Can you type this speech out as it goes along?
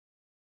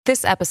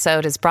This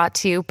episode is brought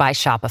to you by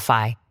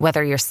Shopify.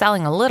 Whether you're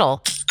selling a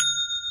little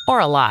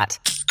or a lot,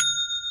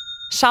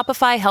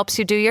 Shopify helps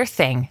you do your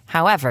thing,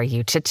 however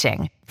you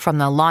cha-ching. From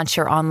the launch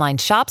your online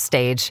shop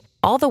stage,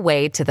 all the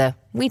way to the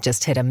we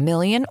just hit 1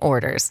 million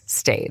orders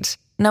stage.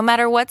 No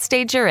matter what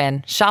stage you're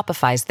in,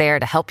 Shopify's there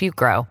to help you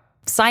grow.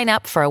 Sign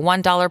up for a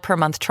 $1 per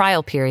month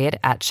trial period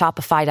at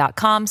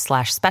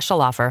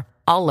shopify.com/special offer,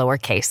 all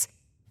lowercase.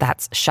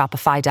 That's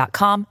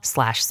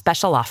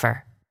shopify.com/special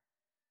offer.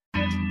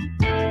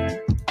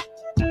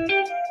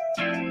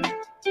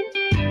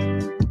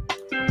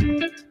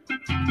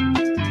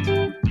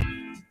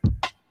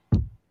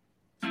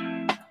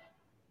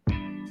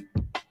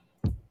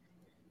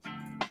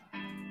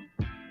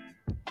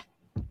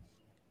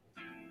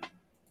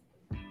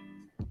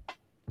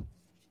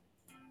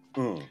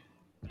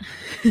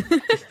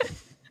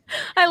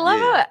 I love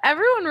how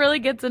everyone really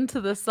gets into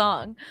this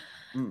song.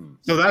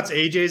 So that's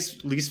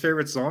AJ's least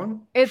favorite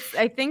song?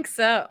 I think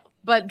so.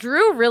 But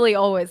Drew really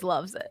always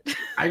loves it.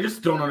 I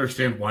just don't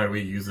understand why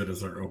we use it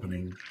as our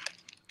opening.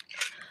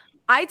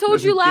 I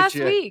told you last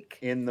week.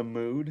 In the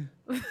mood?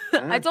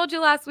 I told you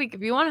last week,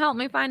 if you want to help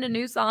me find a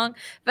new song,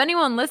 if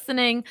anyone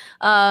listening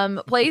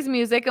plays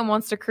music and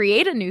wants to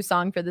create a new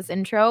song for this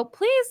intro,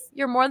 please,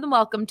 you're more than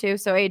welcome to.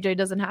 So AJ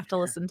doesn't have to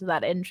listen to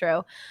that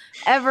intro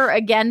ever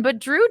again. But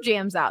Drew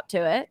jams out to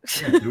it.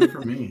 Yeah, do it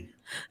for me.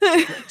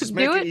 Just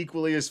make it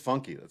equally as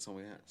funky. That's all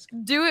we ask.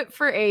 Do it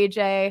for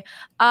AJ.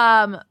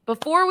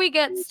 Before we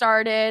get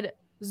started,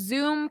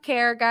 Zoom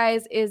Care,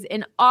 guys, is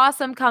an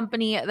awesome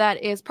company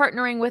that is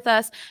partnering with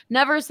us.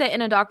 Never sit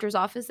in a doctor's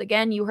office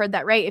again. You heard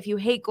that right. If you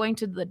hate going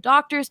to the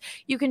doctors,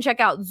 you can check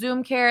out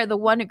Zoom Care. The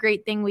one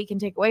great thing we can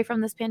take away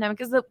from this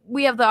pandemic is that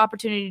we have the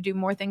opportunity to do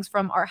more things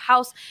from our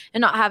house and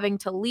not having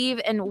to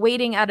leave, and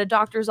waiting at a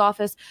doctor's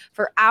office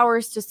for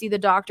hours to see the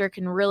doctor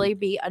can really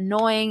be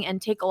annoying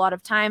and take a lot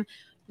of time.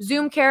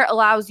 Zoom Care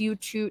allows you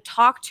to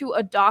talk to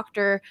a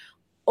doctor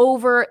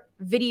over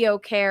video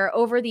care,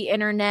 over the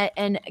internet,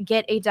 and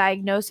get a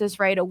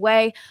diagnosis right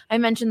away. I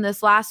mentioned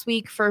this last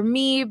week. For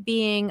me,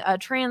 being a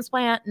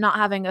transplant, not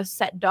having a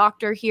set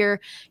doctor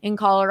here in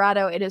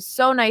Colorado, it is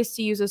so nice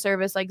to use a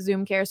service like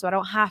Zoom Care, so I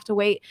don't have to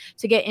wait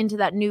to get into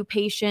that new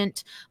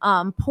patient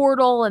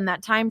portal and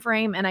that time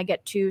frame, and I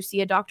get to see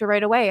a doctor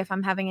right away if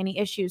I'm having any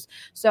issues.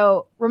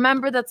 So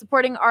remember that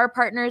supporting our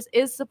partners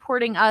is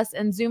supporting us,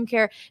 and Zoom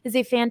Care is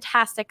a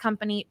fantastic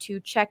company to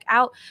check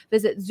out.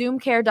 Visit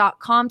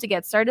zoomcare.com to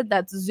get started.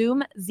 That's Zoom,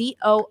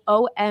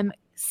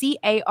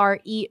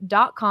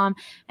 ZOOMCARE.com,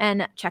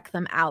 and check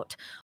them out.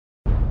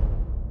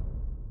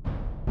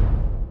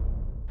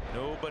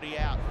 Nobody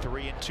out.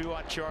 3-2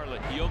 on Charlotte.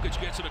 Jokic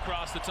gets it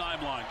across the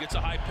timeline. Gets a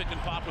high pick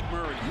and pop with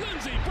Murray.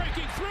 Lindsay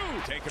breaking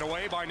through. Taken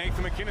away by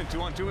Nathan McKinnon.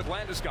 2-on-2 with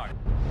Landeskog.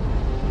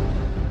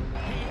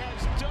 He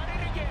has done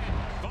it again.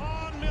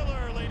 Von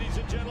Miller, ladies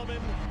and gentlemen.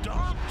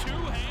 Dog, two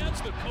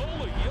hands,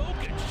 Nikola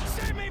Jokic.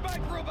 Saved me by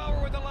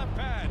Grubauer with the left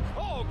pad.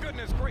 Oh,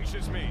 goodness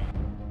gracious me.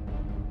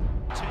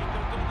 Take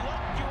a good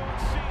look. You won't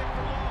see it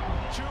for long.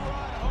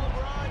 Two-run home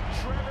run.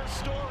 Trevor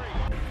Story.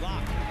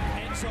 Lock.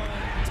 End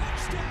zone.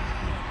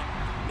 Touchdown.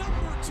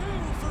 Number 2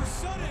 for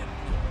Sutton.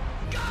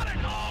 Got it.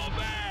 Oh,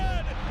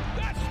 man.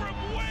 That's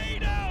from way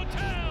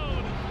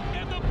downtown.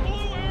 And the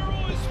blue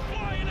arrow is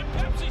flying at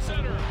Pepsi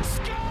Center.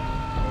 Score!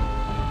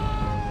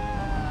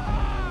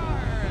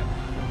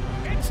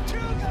 It's too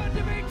good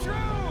to be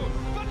true.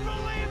 But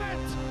believe it.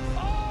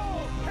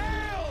 Oh,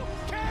 hail,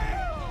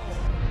 Kale!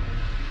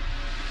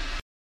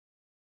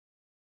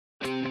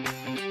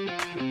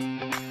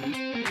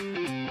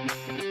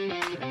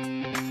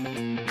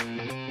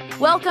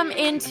 Welcome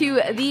into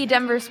the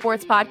Denver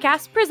Sports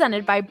Podcast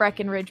presented by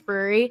Breckenridge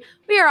Brewery.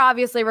 We are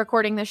obviously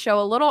recording this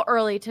show a little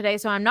early today,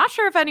 so I'm not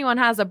sure if anyone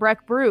has a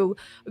Breck Brew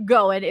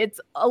going. It's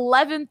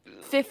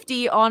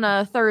 11:50 on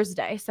a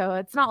Thursday, so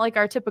it's not like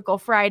our typical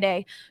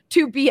Friday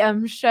 2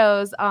 p.m.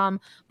 shows.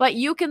 But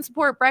you can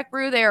support Breck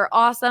Brew. They are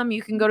awesome.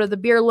 You can go to the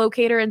beer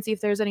locator and see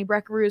if there's any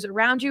Breck Brews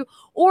around you,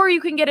 or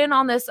you can get in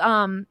on this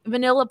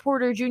Vanilla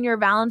Porter Jr.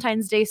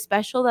 Valentine's Day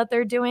special that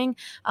they're doing,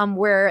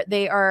 where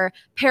they are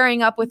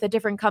pairing up with a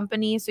different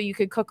company, so you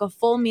could cook a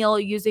full meal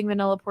using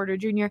Vanilla Porter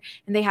Jr.,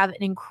 and they have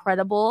an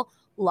incredible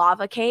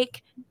lava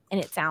cake, and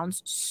it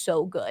sounds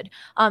so good.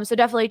 So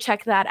definitely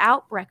check that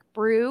out, Breck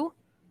Brew.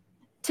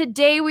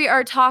 Today we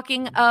are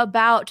talking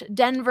about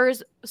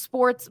Denver's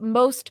sports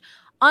most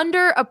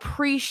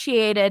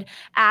underappreciated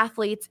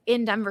athletes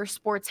in Denver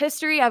sports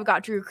history. I've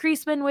got Drew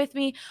Kreisman with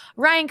me,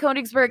 Ryan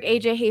Koenigsberg,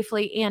 AJ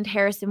Hafley, and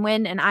Harrison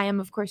Wind, and I am,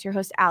 of course, your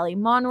host, Allie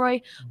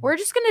Monroy. We're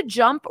just going to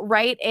jump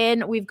right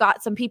in. We've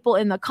got some people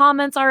in the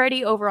comments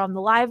already over on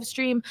the live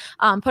stream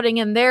putting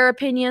in their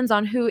opinions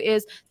on who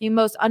is the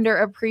most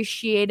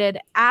underappreciated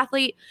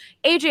athlete.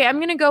 AJ, I'm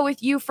going to go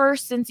with you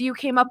first since you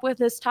came up with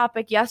this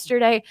topic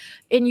yesterday.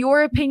 In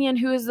your opinion,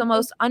 who is the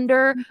most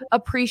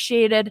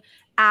underappreciated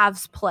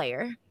Avs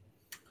player?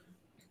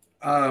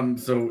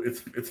 So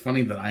it's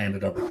funny that I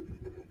ended up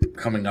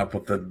coming up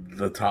with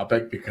the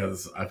topic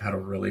because I've had a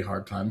really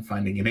hard time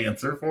finding an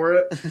answer for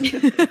it.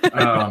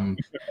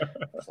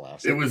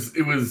 It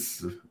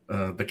was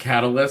the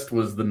catalyst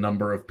was the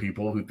number of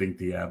people who think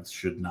the Avs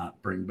should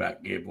not bring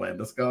back Gabe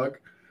Landeskog,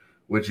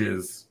 which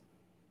is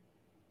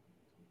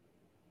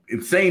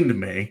insane to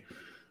me.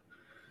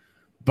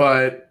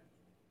 But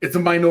it's a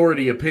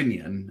minority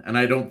opinion, and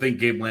I don't think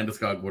Gabe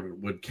Landeskog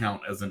would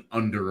count as an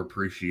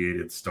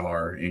underappreciated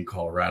star in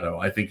Colorado.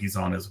 I think he's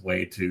on his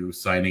way to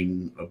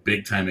signing a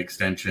big-time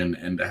extension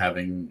and to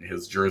having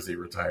his jersey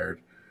retired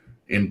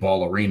in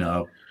Ball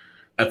Arena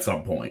at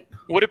some point.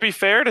 Would it be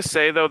fair to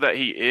say, though, that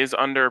he is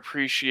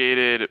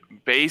underappreciated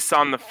based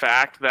on the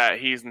fact that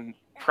he's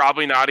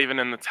probably not even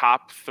in the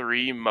top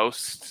 3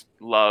 most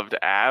loved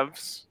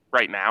Avs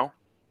right now?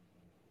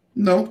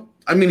 No.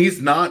 I mean,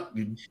 he's not...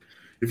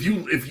 If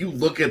you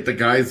look at the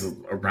guys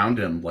around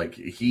him, like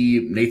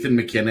Nathan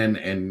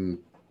McKinnon and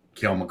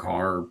Cale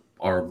Makar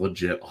are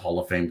legit Hall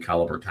of Fame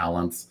caliber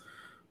talents.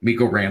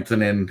 Mikko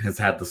Rantanen has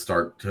had the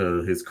start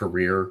to his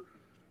career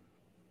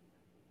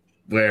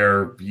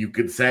where you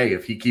could say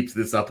if he keeps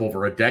this up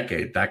over a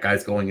decade, that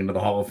guy's going into the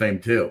Hall of Fame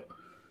too.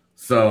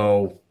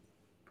 So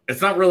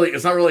it's not really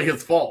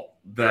his fault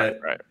that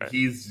right.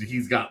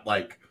 He's got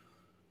like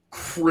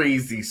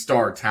crazy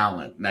star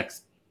talent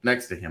next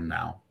to him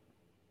now.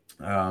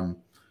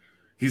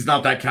 He's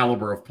not that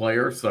caliber of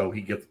player, so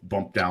he gets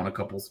bumped down a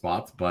couple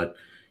spots, but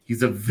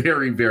he's a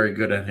very, very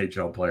good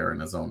NHL player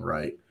in his own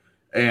right.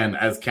 And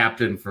as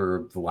captain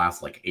for the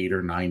last 8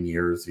 or 9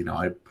 years,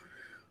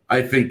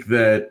 I think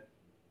that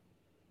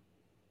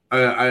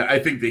I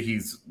think that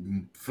he's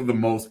for the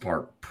most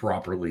part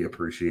properly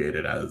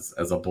appreciated as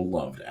a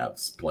beloved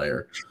Avs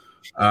player.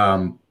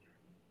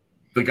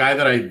 The guy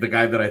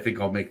that I think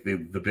I'll make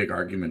the big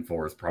argument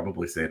for is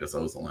probably Sandis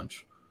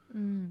Ozolinsh.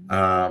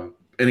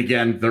 And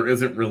again, there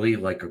isn't really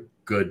a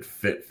good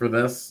fit for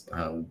this.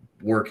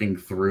 Working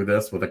through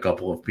this with a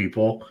couple of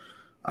people,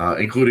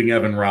 including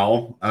Evan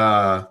Rowell.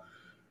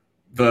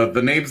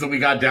 The names that we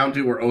got down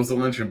to were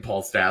Ozolinsh and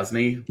Paul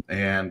Stastny,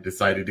 and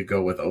decided to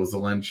go with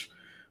Ozolinsh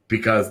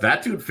because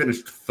that dude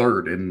finished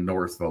 3rd in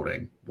Norris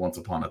voting once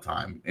upon a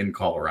time in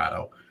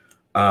Colorado.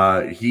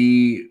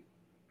 He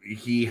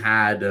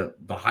had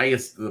the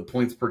highest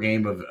points per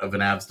game of an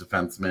Avs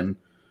defenseman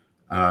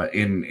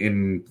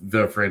in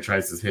the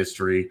franchise's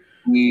history.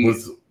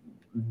 Was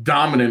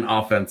dominant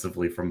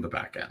offensively from the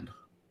back end.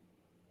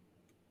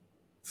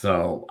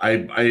 So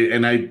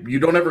you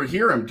don't ever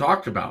hear him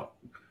talked about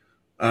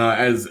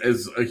as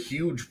a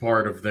huge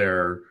part of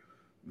their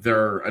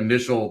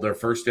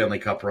first Stanley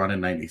Cup run in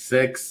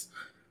 '96.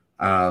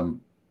 I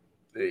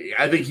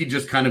think he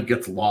just kind of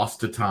gets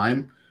lost to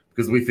time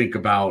because we think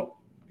about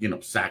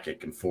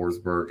Sakic and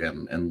Forsberg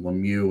and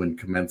Lemieux and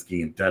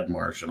Kamensky and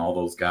Deadmarsh and all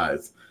those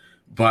guys,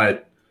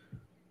 but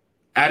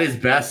at his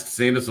best,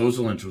 Sandis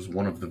Ozolinsh was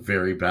one of the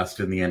very best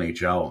in the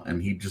NHL,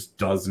 and he just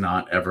does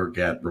not ever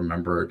get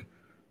remembered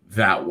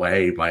that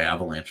way by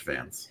Avalanche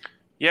fans.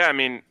 Yeah, I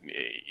mean,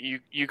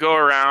 you go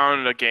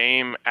around a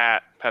game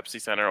at Pepsi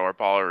Center or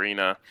Ball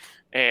Arena,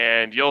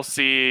 and you'll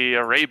see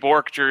a Ray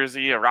Bourque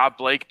jersey, a Rob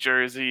Blake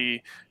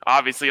jersey,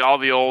 obviously all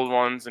the old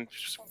ones, and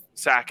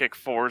Sakic,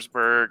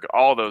 Forsberg,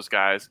 all those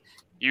guys.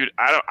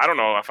 I don't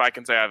know if I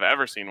can say I've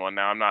ever seen one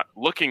now. I'm not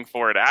looking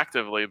for it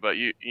actively, but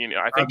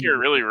I think you're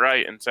really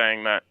right in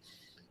saying that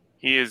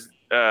he is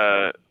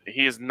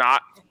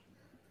not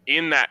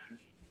in that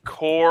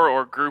core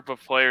or group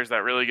of players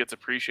that really gets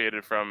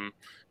appreciated from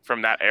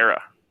that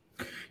era.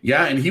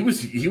 Yeah, and he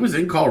was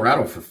in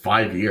Colorado for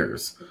 5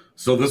 years.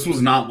 So this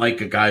was not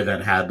like a guy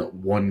that had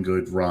one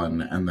good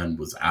run and then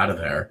was out of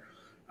there.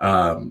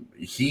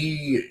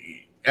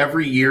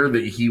 Every year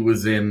that he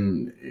was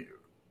in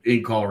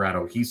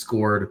Colorado, he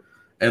scored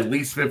at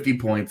least 50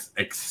 points,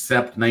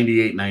 except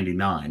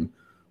 98-99,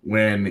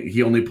 when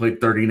he only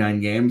played 39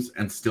 games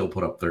and still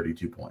put up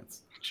 32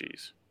 points.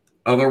 Jeez.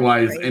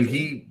 Otherwise, crazy. And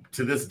he,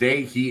 to this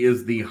day, he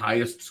is the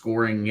highest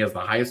scoring. He has the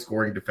highest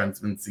scoring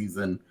defenseman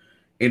season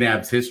in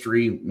Avs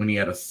history when he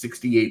had a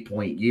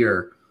 68-point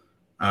year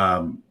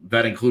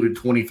that included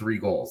 23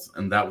 goals.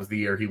 And that was the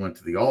year he went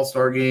to the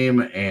All-Star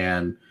game,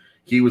 and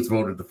he was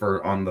voted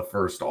on the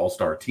first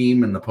All-Star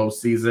team in the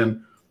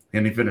postseason.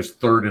 And he finished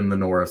 3rd in the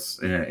Norris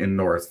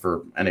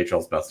for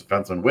NHL's best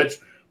defenseman, which,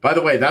 by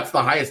the way, that's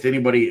the highest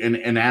anybody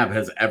in Av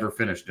has ever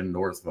finished in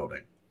Norris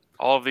voting.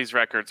 All of these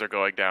records are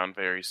going down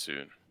very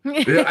soon.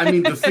 I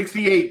mean, the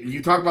 68,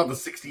 you talk about the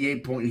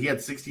 68 point, he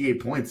had 68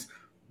 points.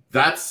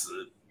 That's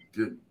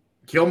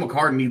Cale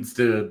Makar needs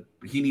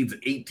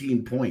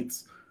 18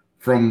 points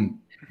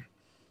from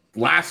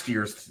last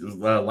year's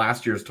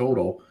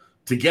total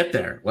to get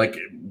there.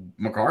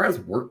 Makar has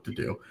work to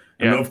do.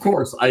 And of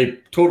course, I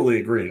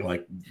totally agree.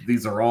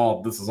 This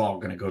is all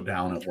going to go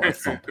down at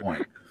some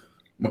point.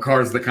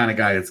 Makar's the kind of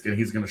guy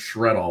he's going to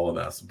shred all of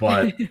this.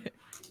 But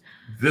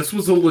this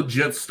was a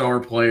legit star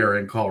player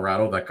in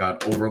Colorado that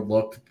got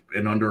overlooked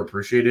and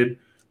underappreciated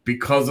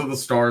because of the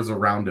stars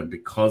around him,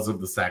 because of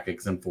the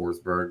Sakics and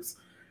Forsbergs.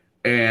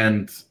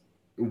 And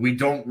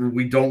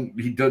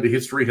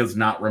history has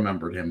not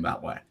remembered him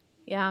that way.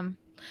 Yeah.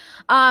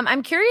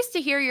 I'm curious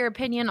to hear your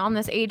opinion on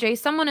this, AJ.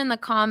 Someone in the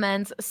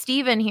comments,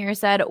 Steven here,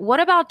 said, what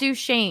about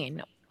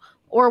Duchesne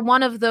or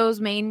one of those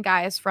main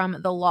guys from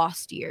the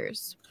Lost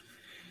Years?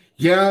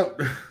 Yeah,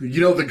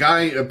 the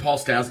guy, Paul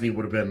Stastny,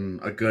 would have been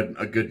a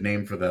good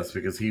name for this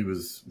because he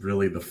was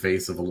really the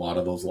face of a lot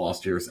of those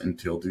Lost Years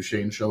until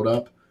Duchesne showed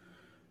up.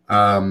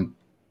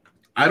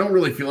 I don't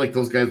really feel like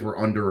those guys were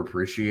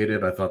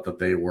underappreciated. I thought that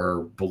they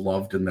were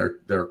beloved in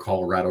their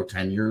Colorado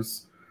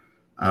tenures.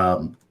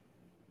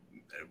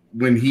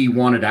 When he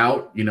wanted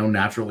out,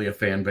 naturally a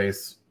fan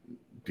base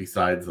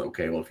decides,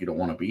 okay, well, if you don't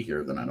want to be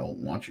here, then I don't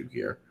want you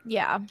here.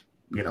 Yeah.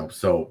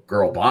 So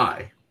girl,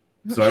 bye.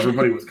 So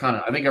everybody was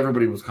I think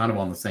everybody was kind of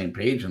on the same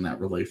page in that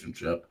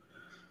relationship.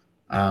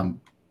 I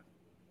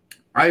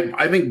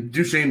think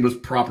Duchesne was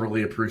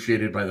properly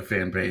appreciated by the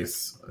fan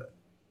base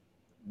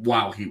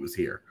while he was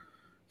here.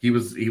 He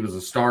was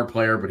a star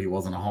player, but he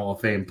wasn't a Hall of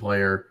Fame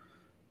player,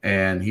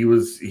 and he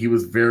was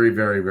very,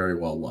 very, very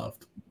well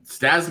loved.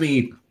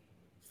 Stastny,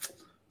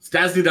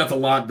 that's a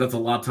lot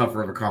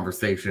tougher of a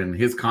conversation.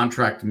 His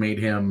contract made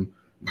him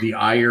the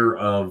ire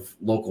of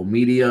local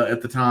media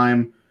at the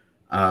time.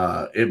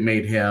 It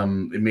made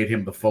him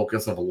the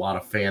focus of a lot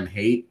of fan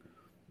hate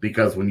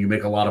because when you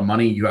make a lot of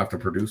money, you have to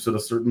produce at a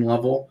certain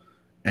level.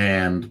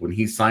 And when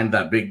he signed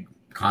that big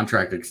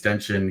contract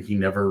extension,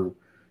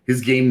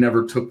 his game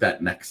never took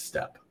that next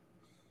step.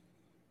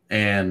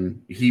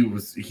 And he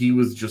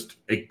was just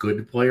a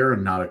good player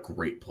and not a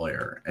great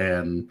player.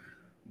 And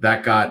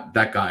that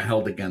got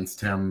held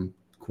against him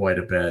quite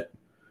a bit.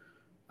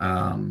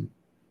 We'll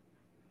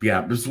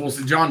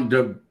see.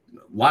 John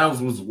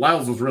Lyles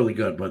was really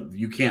good, but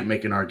you can't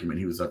make an argument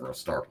he was ever a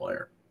star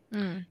player.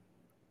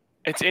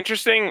 It's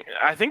interesting.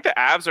 I think the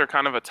Avs are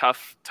kind of a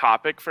tough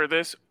topic for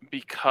this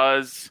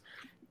because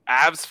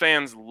Avs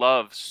fans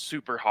love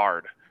super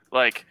hard.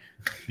 Like,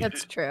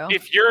 that's true.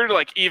 If you're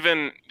like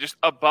even just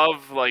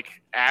above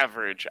like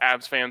average,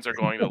 Avs fans are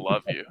going to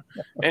love you.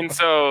 And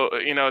so,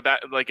 that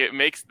like it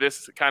makes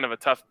this kind of a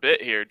tough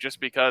bit here just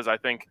because I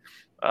think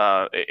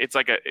it's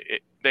like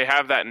they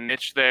have that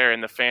niche there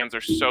and the fans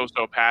are so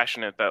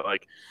passionate that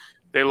like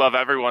they love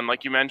everyone.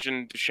 Like you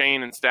mentioned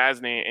Duchesne and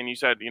Stastny, and you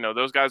said,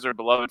 those guys are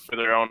beloved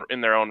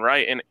in their own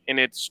right. And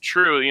it's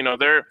true,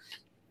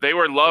 they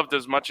were loved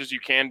as much as you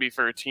can be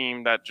for a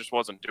team that just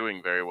wasn't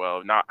doing very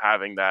well, not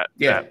having that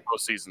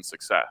postseason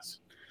success.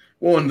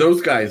 Well, and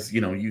those guys,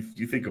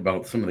 you think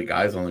about some of the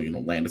guys on,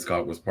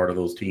 Landeskog was part of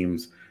those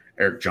teams.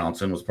 Eric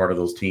Johnson was part of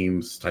those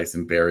teams.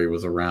 Tyson Barrie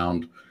was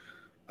around.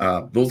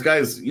 Those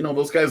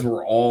guys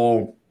were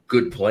all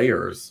good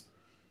players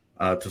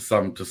to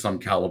some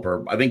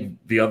caliber. I think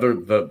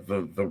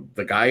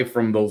the guy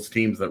from those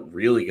teams that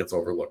really gets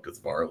overlooked is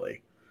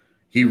Varley.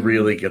 He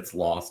really gets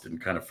lost and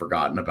kind of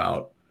forgotten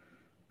about.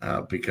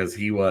 Because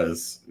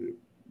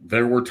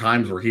there were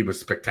times where he was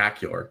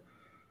spectacular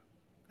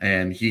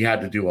and he had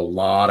to do a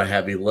lot of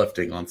heavy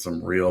lifting on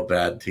some real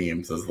bad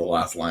teams as the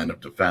last line of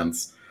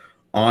defense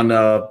on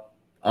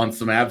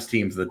some Avs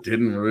teams that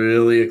didn't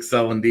really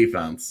excel in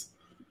defense.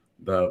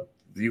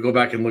 You go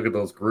back and look at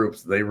those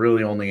groups, they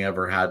really only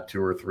ever had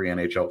 2 or 3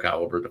 NHL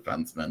caliber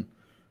defensemen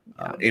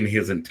in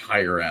his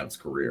entire Avs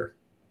career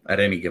at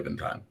any given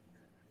time.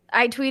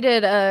 I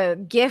tweeted a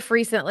GIF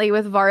recently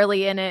with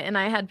Varley in it, and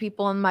I had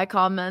people in my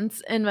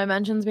comments and my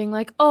mentions being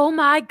like, oh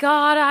my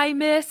God, I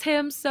miss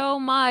him so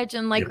much.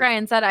 And like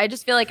Ryan said, I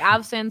just feel like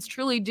Avs fans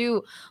truly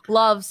do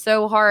love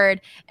so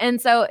hard.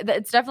 And so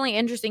it's definitely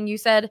interesting. You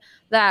said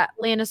that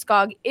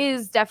Landeskog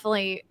is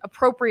definitely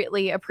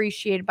appropriately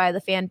appreciated by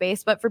the fan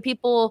base, but for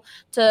people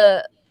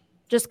to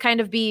just kind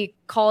of be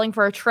calling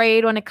for a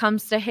trade when it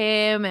comes to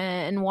him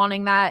and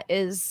wanting that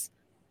is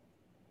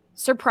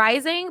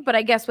surprising, but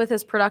I guess with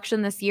his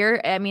production this year,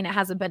 I mean, it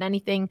hasn't been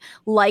anything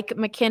like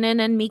McKinnon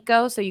and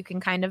Mikko, so you can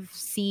kind of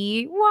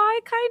see why,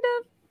 kind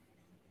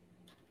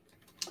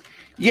of.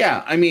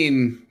 Yeah, I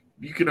mean,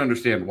 you can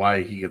understand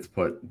why he gets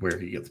put where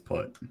he gets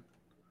put,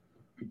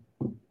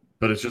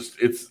 but I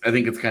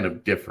think it's kind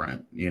of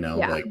different,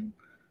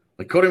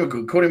 like Cody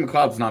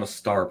McLeod's not a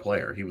star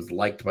player. He was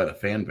liked by the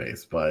fan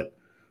base, but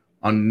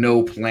on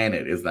no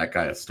planet is that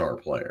guy a star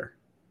player.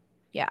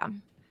 Yeah.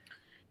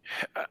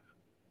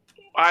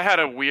 I had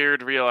a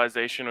weird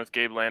realization with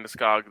Gabe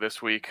Landeskog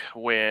this week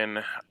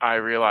when I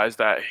realized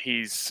that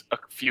he's a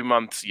few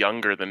months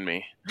younger than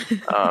me.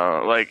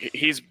 Like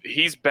he's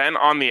been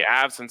on the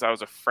Avs since I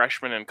was a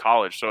freshman in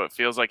college, so it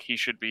feels like he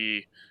should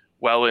be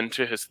well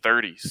into his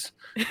 30s,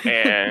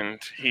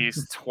 and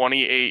he's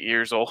 28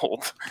 years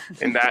old,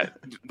 and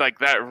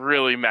that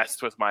really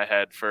messed with my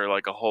head for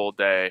like a whole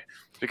day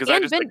because I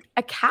just been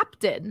a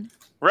captain.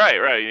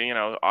 Right.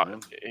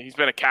 He's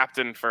been a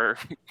captain for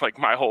like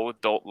my whole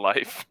adult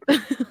life.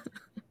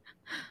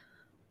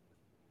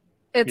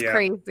 It's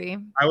crazy.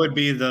 I would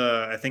be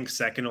I think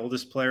second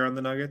oldest player on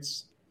the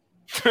Nuggets.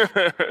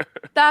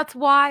 That's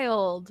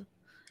wild.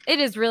 It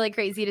is really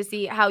crazy to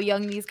see how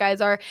young these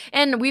guys are.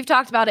 And we've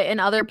talked about it in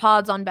other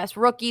pods on best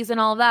rookies and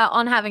all that,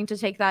 on having to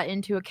take that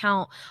into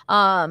account.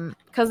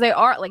 Because they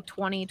are like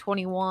 20,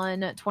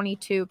 21,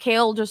 22.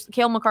 Cale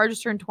McCarr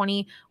just turned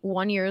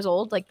 21 years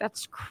old. Like,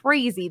 that's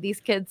crazy. These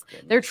kids,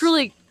 they're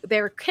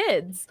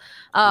kids.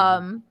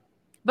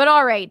 But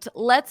all right,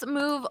 let's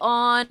move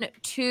on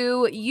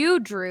to you,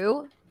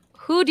 Drew.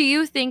 Who do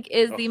you think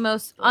is the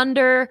most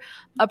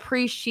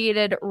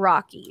underappreciated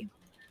Rocky?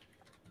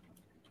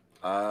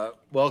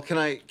 Well, can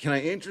I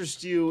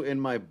interest you in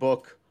my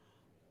book?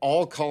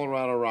 All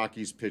Colorado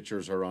Rockies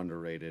pitchers are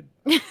underrated.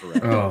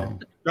 Oh,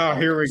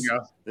 here we go.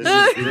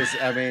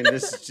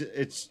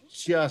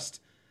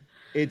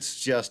 It's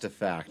just a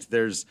fact.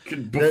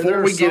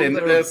 Before we get into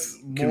this,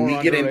 can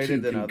we get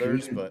into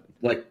others, but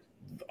like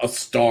a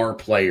star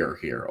player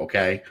here?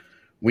 Okay,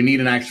 we need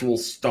an actual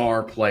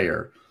star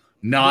player,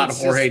 not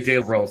Jorge De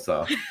La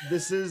Rosa.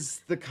 This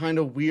is the kind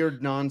of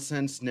weird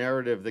nonsense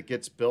narrative that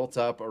gets built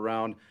up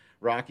around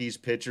Rockies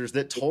pitchers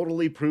that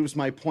totally proves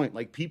my point.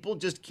 Like, people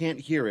just can't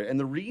hear it. And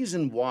the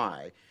reason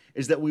why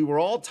is that we were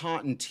all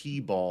taught in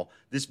T-ball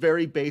this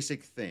very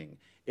basic thing.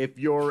 If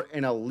you're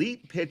an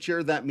elite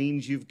pitcher, that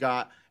means you've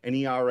got an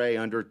ERA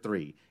under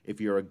 3.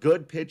 If you're a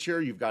good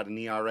pitcher, you've got an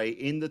ERA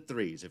in the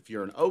 3s. If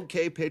you're an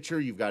okay pitcher,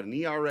 you've got an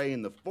ERA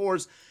in the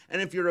 4s.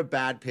 And if you're a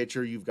bad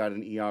pitcher, you've got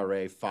an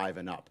ERA 5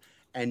 and up.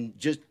 And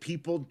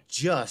people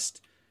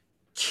just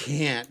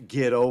can't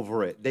get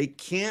over it. They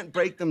can't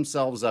break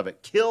themselves of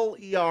it. Kill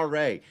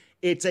ERA.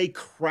 It's a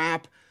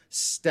crap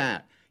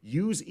stat.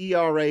 Use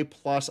ERA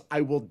plus. I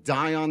will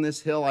die on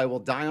this hill. I will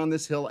die on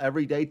this hill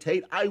every day.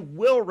 Tate, I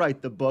will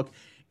write the book.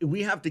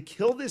 We have to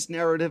kill this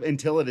narrative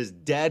until it is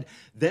dead,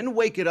 then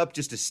wake it up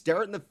just to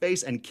stare it in the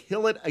face and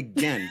kill it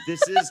again.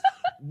 This is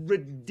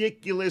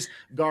ridiculous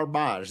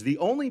garbage. The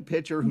only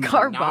pitcher who's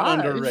not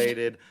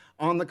underrated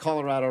on the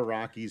Colorado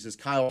Rockies is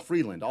Kyle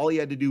Freeland. All he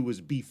had to do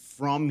was be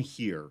from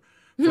here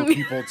for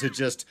people to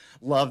just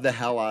love the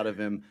hell out of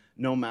him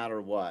no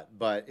matter what.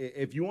 But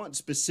if you want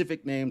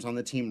specific names on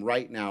the team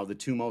right now, the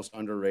two most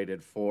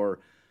underrated for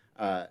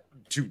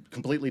two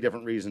completely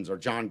different reasons are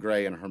John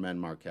Gray and Germán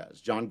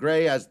Marquez. John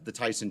Gray has the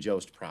Tyson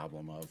Jost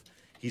problem of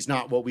he's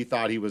not what we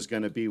thought he was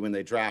going to be when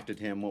they drafted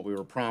him, what we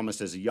were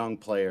promised as a young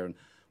player. And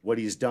what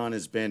he's done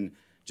has been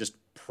just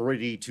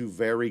pretty to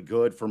very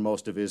good for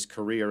most of his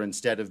career,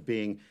 instead of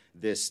being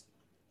this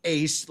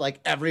ace like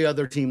every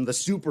other team, the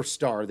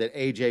superstar that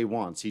AJ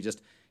wants.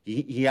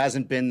 He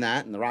hasn't been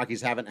that, and the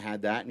Rockies haven't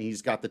had that, and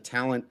he's got the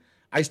talent,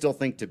 I still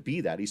think, to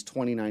be that. He's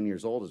 29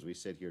 years old as we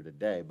sit here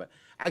today. But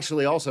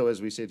actually, also as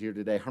we sit here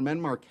today, Germán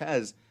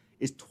Marquez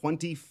is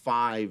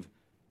 25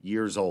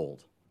 years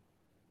old.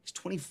 He's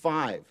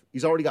 25.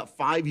 He's already got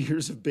 5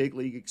 years of big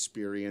league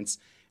experience.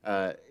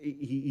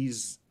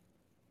 He's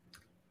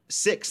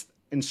 6th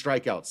in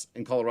strikeouts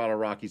in Colorado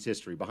Rockies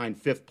history,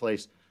 behind 5th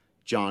place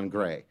John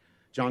Gray.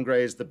 John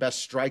Gray is the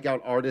best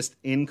strikeout artist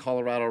in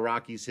Colorado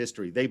Rockies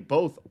history. They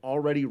both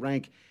already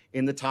rank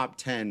in the top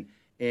 10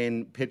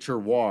 in pitcher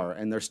WAR,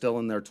 and they're still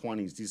in their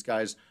 20s. These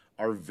guys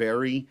are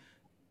very,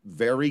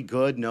 very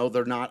good. No,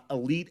 they're not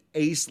elite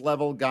ace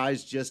level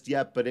guys just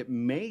yet, but it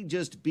may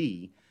just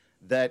be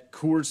that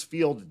Coors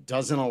Field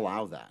doesn't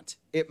allow that.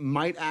 It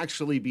might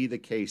actually be the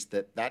case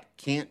that that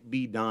can't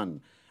be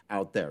done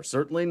out there.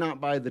 Certainly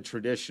not by the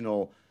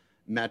traditional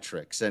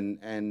metrics.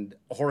 And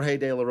Jorge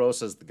De La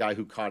Rosa is the guy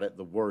who caught it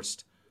the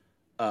worst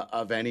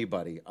of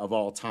anybody of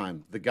all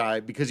time. The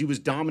guy, because he was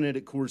dominant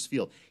at Coors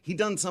Field. He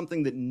done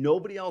something that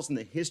nobody else in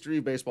the history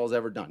of baseball has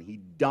ever done. He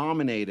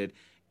dominated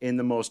in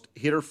the most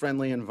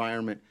hitter-friendly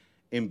environment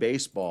in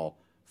baseball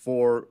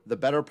for the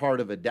better part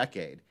of a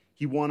decade.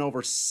 He won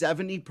over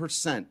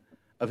 70%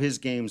 of his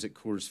games at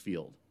Coors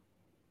Field.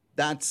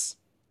 That's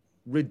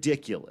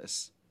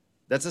ridiculous.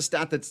 That's a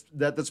stat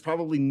that's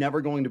probably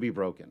never going to be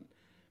broken.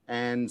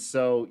 And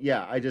so,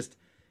 yeah,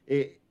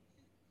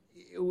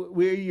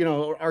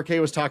 RK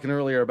was talking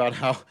earlier about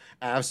how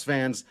Avs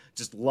fans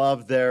just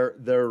love their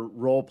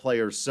role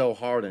players so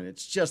hard, and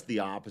it's just the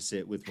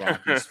opposite with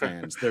Rockies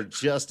fans. They're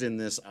just in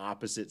this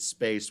opposite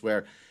space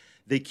where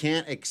they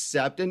can't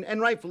accept,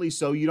 and rightfully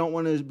so, you don't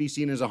want to be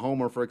seen as a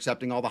homer for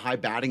accepting all the high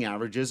batting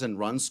averages and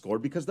runs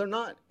scored, because they're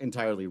not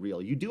entirely real.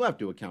 You do have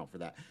to account for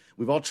that.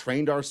 We've all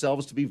trained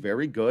ourselves to be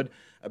very good,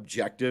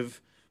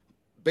 objective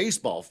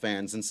baseball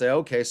fans and say,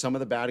 okay, some of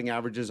the batting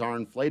averages are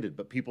inflated,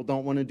 but people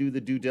don't want to do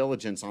the due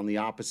diligence on the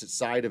opposite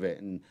side of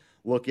it and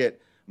look at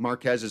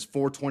Marquez's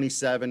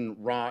 4.27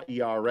 raw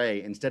ERA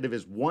instead of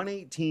his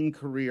 1.18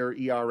 career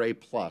ERA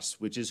plus,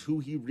 which is who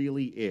he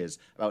really is,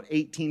 about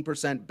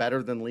 18%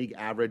 better than league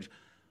average,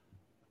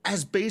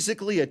 as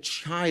basically a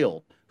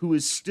child who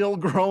is still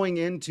growing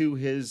into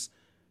his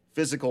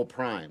physical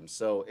prime.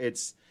 So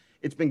it's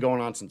been going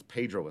on since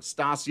Pedro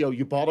Estacio.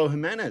 Ubaldo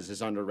Jimenez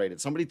is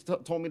underrated. Somebody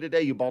told me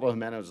today Ubaldo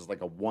Jimenez is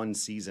like a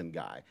one-season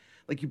guy.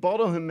 Like,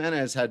 Ubaldo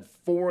Jimenez had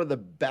 4 of the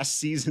best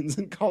seasons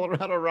in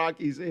Colorado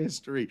Rockies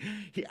history.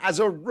 As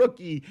a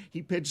rookie,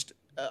 he pitched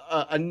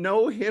a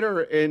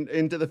no-hitter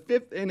into the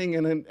 5th inning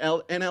in an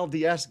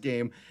NLDS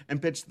game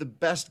and pitched the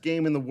best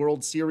game in the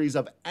World Series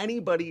of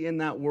anybody in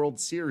that World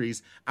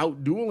Series,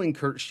 out-dueling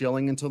Curt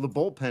Schilling until the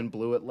bullpen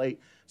blew it late.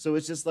 So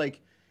it's just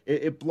like,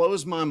 it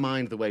blows my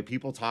mind the way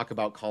people talk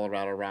about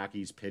Colorado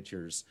Rockies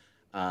pitchers.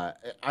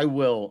 I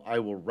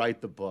will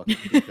write the book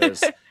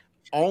because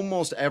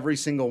almost every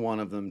single one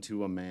of them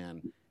to a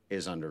man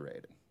is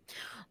underrated.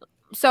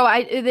 So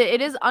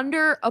it is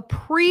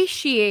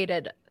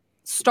underappreciated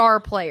star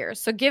players.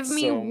 So give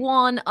me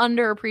one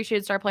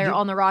underappreciated star player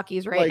on the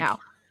Rockies now.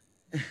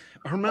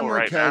 Herman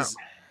Marquez.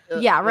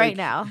 Right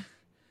now.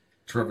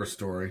 Trevor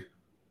Story.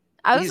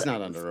 He's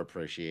not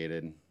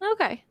underappreciated.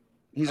 Okay.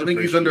 I think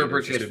he's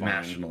underappreciated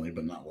nationally,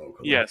 but not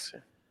locally. Yes.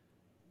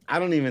 I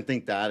don't even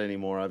think that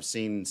anymore. I've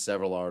seen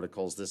several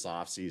articles this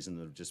offseason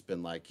that have just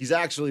been like, he's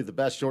actually the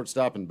best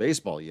shortstop in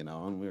baseball,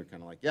 And we were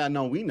kind of like, yeah,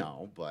 no, we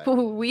know, but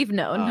we've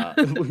known.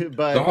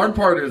 But the hard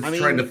part is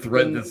trying to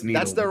thread this needle.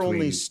 That's their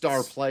only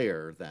star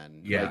player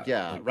then.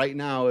 Yeah. Right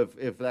now,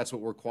 if that's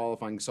what we're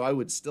qualifying. So I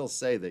would still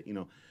say that,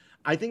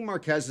 I think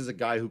Marquez is a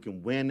guy who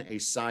can win a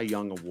Cy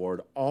Young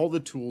award. All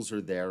the tools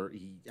are there.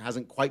 He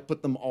hasn't quite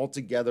put them all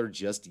together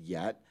just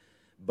yet.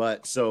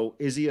 But so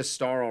is he a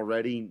star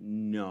already?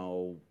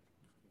 No,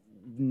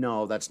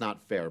 that's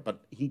not fair, but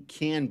he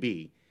can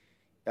be.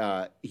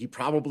 He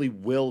probably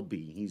will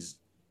be. He's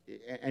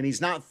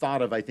not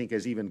thought of, I think,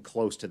 as even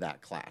close to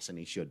that class, and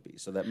he should be.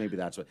 So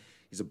that's what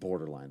he's a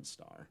borderline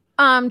star.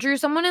 Drew,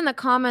 someone in the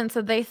comments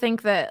said they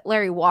think that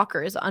Larry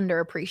Walker is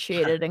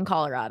underappreciated in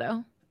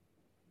Colorado.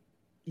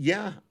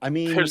 Yeah, I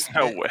mean, there's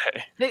no way.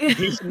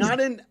 He's not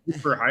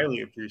super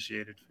highly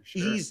appreciated for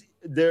sure. He's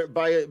there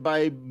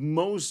by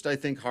most, I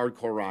think,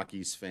 hardcore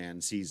Rockies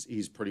fans.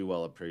 He's pretty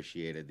well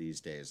appreciated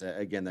these days.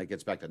 Again, that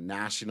gets back to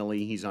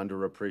nationally, he's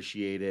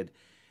underappreciated,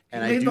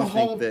 and I do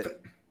think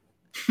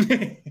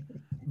that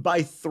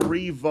by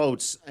 3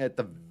 votes at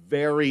the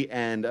very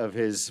end of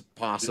his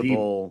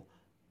possible,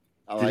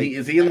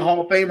 is he in the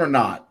Hall of Fame or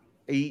not?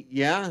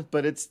 Yeah,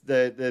 but it's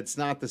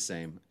not the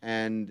same.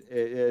 And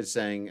it is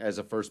saying as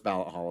a first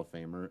ballot Hall of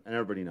Famer, and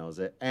everybody knows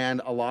it.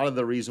 And a lot of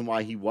the reason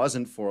why he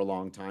wasn't for a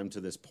long time to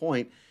this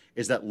point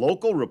is that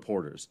local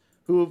reporters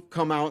who have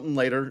come out and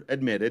later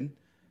admitted,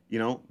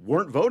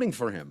 weren't voting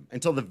for him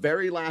until the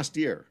very last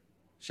year.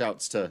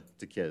 Shouts to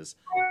Kiz.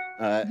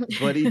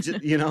 But he just,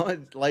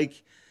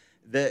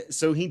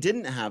 so he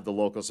didn't have the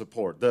local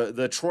support.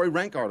 The Troy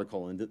Renk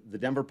article in the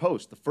Denver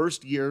Post, the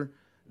first year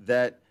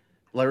that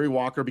Larry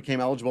Walker became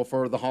eligible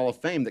for the Hall of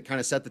Fame, that kind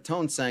of set the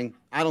tone, saying,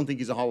 I don't think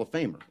he's a Hall of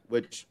Famer,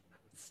 which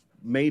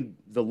made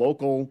the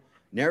local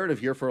narrative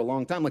here for a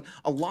long time. Like,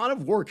 a lot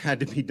of work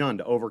had to be done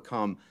to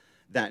overcome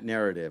that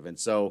narrative. And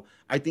so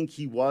I think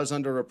he was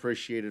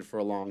underappreciated for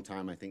a long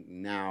time. I think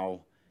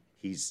now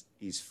he's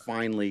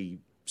finally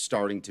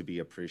starting to be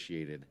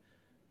appreciated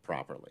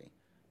properly.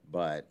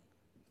 But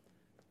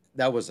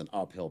that was an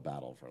uphill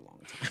battle for a long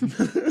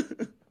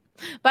time.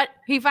 But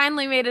he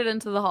finally made it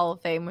into the Hall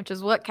of Fame, which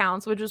is what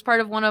counts, which was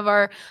part of one of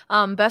our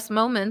best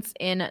moments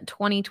in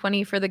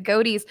 2020 for the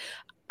Goaties.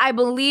 I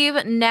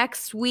believe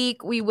next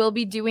week we will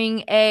be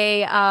doing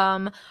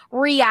a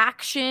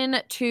reaction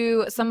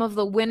to some of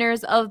the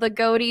winners of the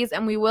Goaties,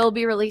 and we will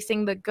be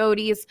releasing the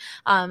Goaties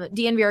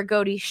DNVR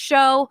Goaties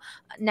show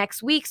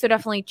next week. So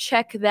definitely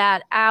check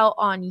that out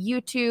on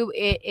YouTube.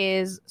 It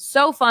is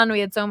so fun.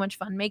 We had so much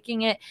fun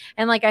making it,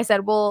 and like I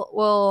said,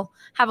 we'll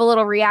have a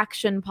little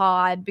reaction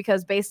pod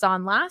because based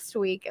on last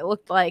week, it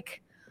looked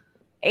like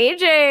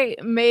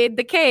AJ made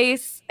the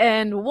case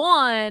and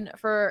won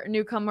for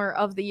newcomer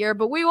of the year,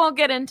 but we won't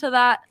get into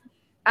that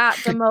at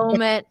the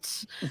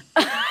moment.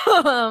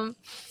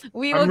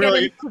 We will get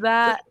into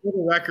that. For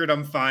the record,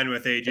 I'm fine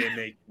with AJ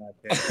making that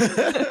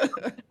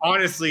case.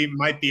 Honestly,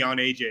 might be on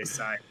AJ's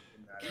side.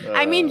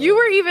 I mean, you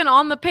were even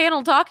on the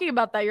panel talking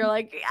about that. You're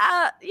like,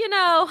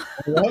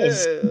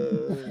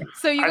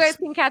 So you guys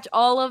can catch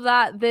all of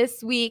that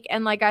this week.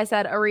 And like I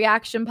said, a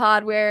reaction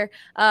pod where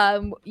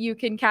you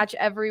can catch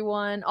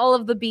everyone, all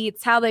of the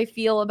beats, how they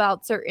feel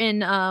about certain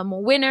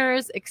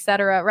winners,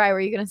 etc. Right, were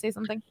you going to say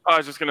something? I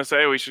was just going to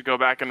say we should go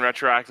back and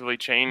retroactively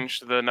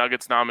change the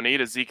Nuggets nominee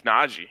to Zeke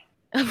Naji.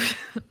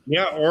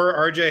 Yeah,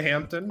 or RJ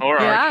Hampton. Or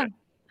yeah. RJ.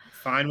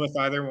 Fine with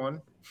either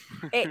one.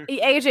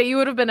 AJ, you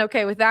would have been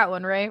okay with that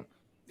one, right?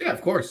 Yeah,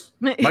 of course.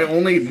 My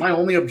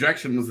only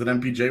objection was that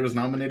MPJ was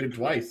nominated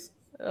twice.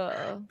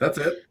 That's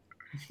it.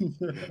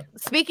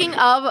 Speaking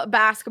of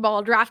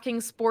basketball,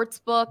 DraftKings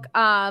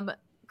Sportsbook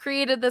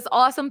created this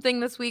awesome thing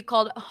this week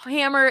called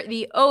Hammer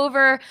the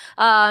Over,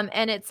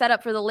 and it's set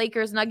up for the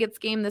Lakers-Nuggets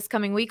game this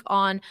coming week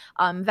on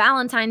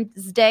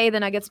Valentine's Day. The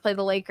Nuggets play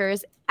the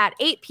Lakers at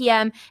 8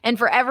 p.m., and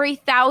for every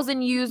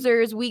 1,000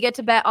 users we get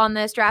to bet on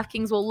this,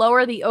 DraftKings will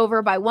lower the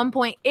over by 1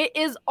 point. It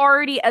is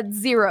already at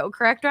 0,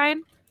 correct,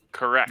 Ryan?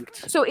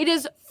 Correct. So it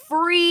is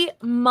free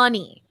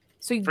money.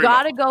 So you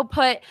got to go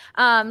put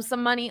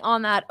some money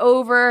on that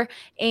over.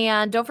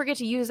 And don't forget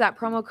to use that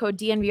promo code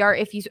DNVR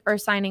if you are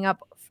signing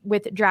up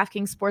with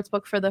DraftKings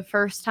Sportsbook for the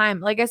first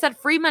time. Like I said,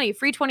 free money,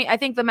 free 20. I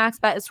think the max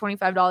bet is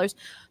 $25.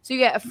 So you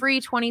get a free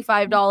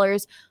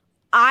 $25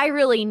 I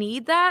really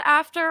need that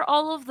after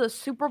all of the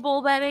Super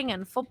Bowl betting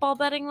and football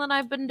betting that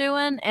I've been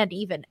doing, and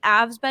even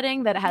Avs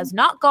betting that has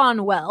not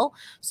gone well.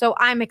 So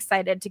I'm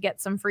excited to get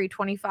some free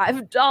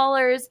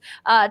 $25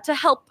 to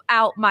help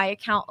out my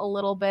account a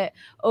little bit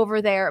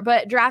over there.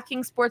 But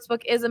DraftKings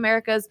Sportsbook is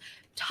America's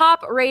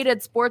top-rated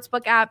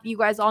sportsbook app. You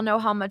guys all know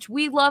how much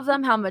we love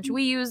them, how much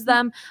we use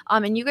them,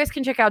 and you guys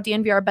can check out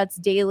DNVR Bets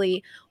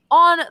Daily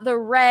on the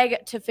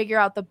reg to figure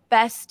out the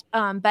best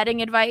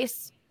betting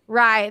advice.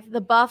 Rye,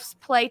 the Buffs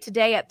play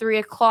today at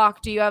 3:00.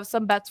 Do you have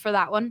some bets for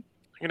that one?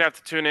 You're going to have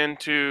to tune in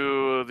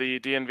to the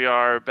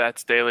DNVR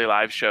Bets Daily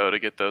live show to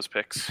get those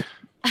picks.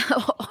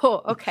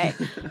 Oh, okay.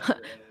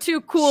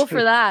 Too cool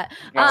for that.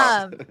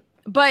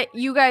 But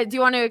you guys, do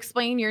you want to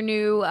explain your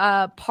new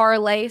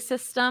parlay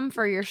system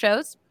for your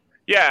shows?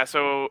 Yeah,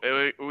 so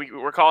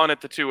we're calling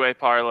it the two-way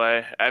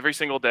parlay. Every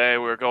single day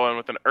we're going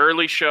with an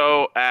early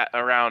show at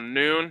around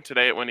noon.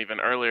 Today it went even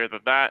earlier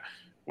than that.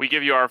 We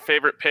give you our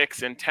favorite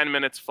picks in 10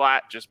 minutes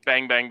flat. Just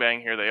bang, bang, bang,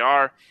 here they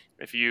are.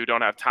 If you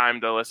don't have time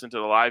to listen to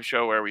the live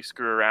show where we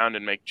screw around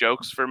and make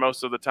jokes for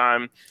most of the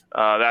time,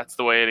 that's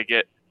the way to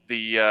get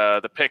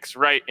the picks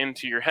right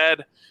into your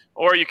head.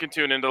 Or you can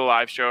tune into the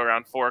live show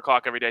around 4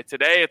 o'clock every day.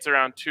 Today it's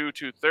around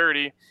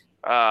 2:30.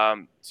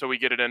 So we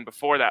get it in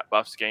before that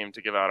Buffs game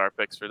to give out our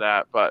picks for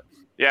that. But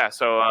yeah,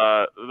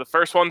 so the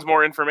first one's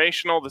more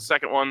informational. The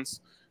second one's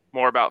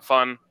more about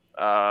fun.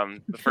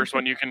 The first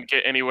one you can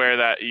get anywhere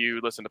that you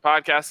listen to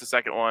podcasts. The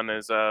second one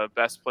is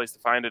best place to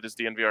find it is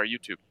DNVR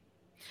YouTube.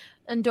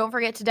 And don't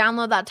forget to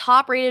download that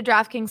top-rated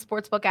DraftKings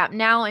Sportsbook app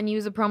now and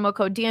use the promo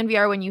code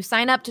DNVR when you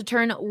sign up to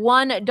turn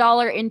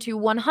 $1 into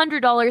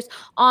 $100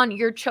 on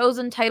your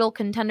chosen title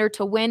contender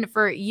to win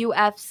for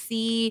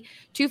UFC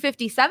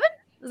 257.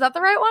 Is that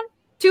the right one?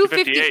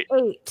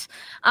 258.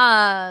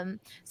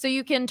 So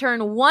you can turn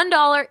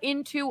 $1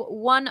 into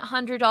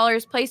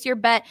 $100. Place your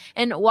bet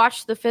and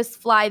watch the fists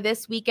fly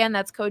this weekend.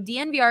 That's code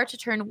DNVR to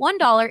turn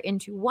 $1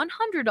 into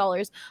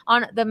 $100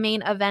 on the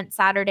main event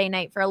Saturday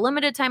night for a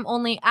limited time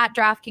only at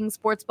DraftKings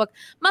Sportsbook.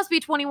 Must be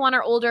 21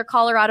 or older.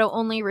 Colorado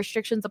only.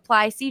 Restrictions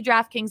apply. See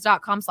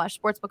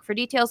DraftKings.com/sportsbook for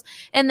details.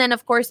 And then,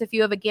 of course, if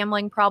you have a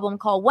gambling problem,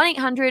 call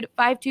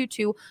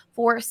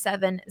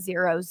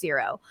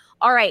 1-800-522-4700.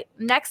 All right.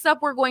 Next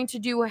up, we're going to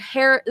do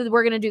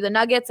the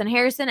Nuggets and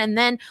Harrison, and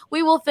then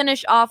we will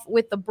finish off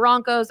with the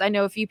Broncos. I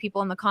know a few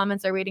people in the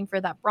comments are waiting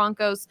for that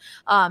Broncos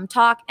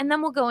talk, and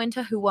then we'll go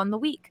into who won the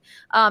week.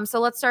 So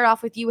let's start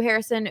off with you,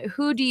 Harrison.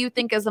 Who do you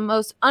think is the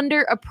most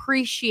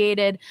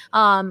underappreciated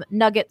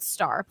Nuggets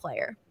star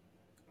player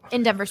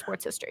in Denver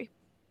sports history?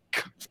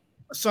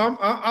 So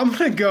I'm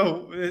gonna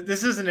go.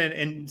 This isn't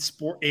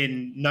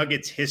in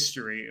Nuggets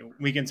history.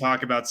 We can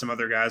talk about some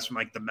other guys from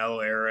like the Melo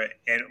era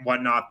and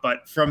whatnot,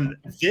 but from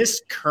this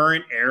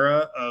current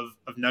era of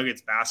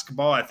Nuggets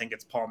basketball, I think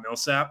it's Paul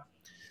Millsap.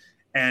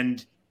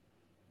 And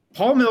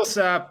Paul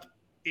Millsap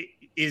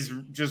is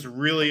just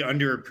really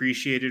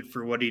underappreciated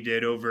for what he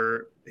did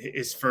over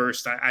his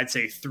first, I'd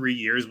say, 3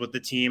 years with the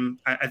team.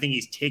 I think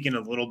he's taken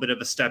a little bit of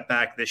a step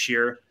back this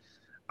year.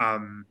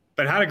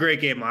 But had a great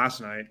game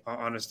last night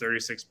on his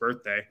 36th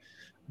birthday.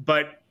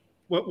 But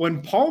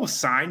when Paul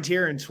signed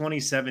here in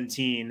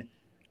 2017,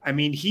 I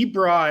mean, he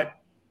brought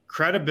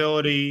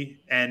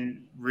credibility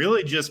and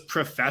really just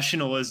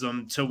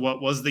professionalism to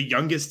what was the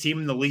youngest team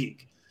in the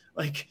league.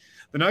 Like,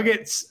 the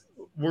Nuggets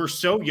were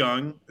so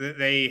young.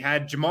 They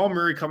had Jamal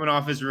Murray coming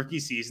off his rookie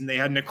season. They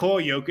had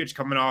Nikola Jokic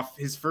coming off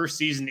his first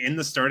season in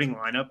the starting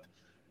lineup.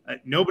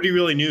 Nobody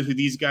really knew who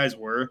these guys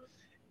were.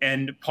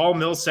 And Paul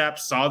Millsap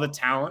saw the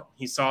talent.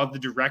 He saw the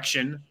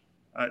direction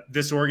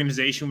this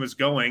organization was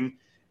going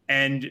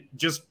and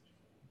just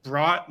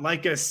brought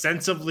like a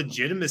sense of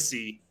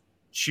legitimacy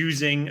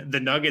choosing the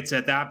Nuggets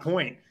at that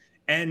point.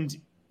 And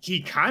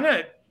he kind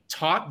of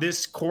taught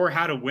this core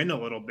how to win a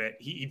little bit.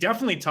 He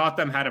definitely taught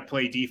them how to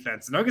play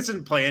defense. The Nuggets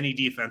didn't play any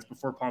defense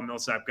before Paul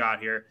Millsap got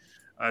here.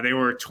 They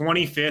were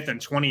 25th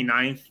and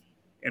 29th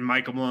in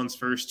Michael Malone's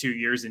first 2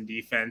 years in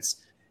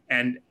defense.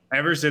 And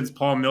ever since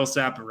Paul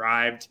Millsap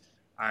arrived,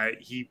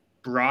 he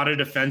brought a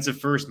defensive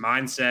first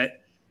mindset,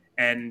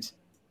 and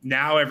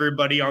now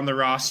everybody on the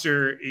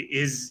roster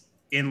is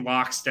in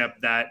lockstep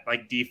that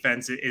like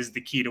defense is the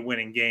key to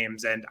winning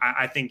games. And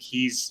I think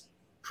he's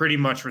pretty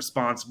much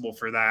responsible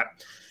for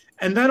that.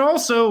 And then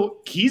also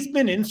he's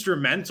been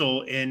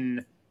instrumental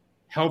in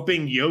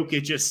helping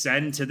Jokic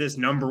ascend to this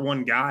number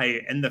one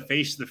guy and the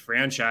face of the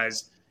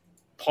franchise.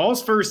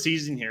 Paul's first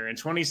season here in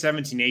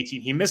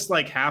 2017-18, he missed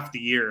like half the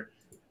year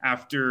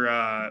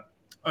after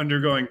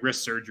undergoing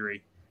wrist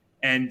surgery.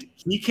 And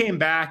he came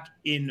back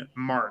in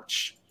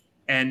March.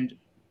 And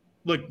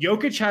look,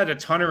 Jokic had a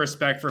ton of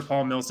respect for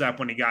Paul Millsap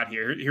when he got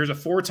here. Here's a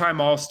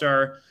 4-time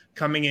All-Star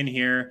coming in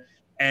here.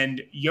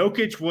 And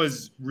Jokic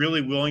was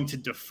really willing to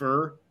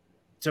defer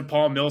to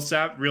Paul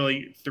Millsap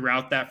really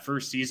throughout that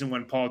first season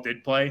when Paul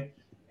did play.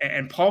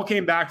 And Paul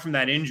came back from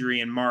that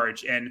injury in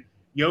March, and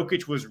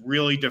Jokic was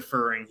really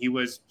deferring. He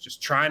was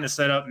just trying to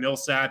set up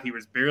Millsap. He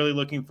was barely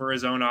looking for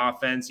his own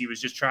offense. He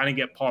was just trying to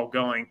get Paul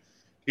going.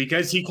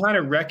 because he kind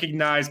of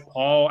recognized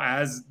Paul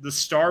as the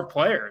star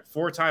player,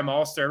 4-time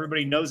All-Star.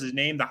 Everybody knows his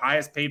name, the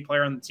highest paid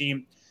player on the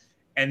team.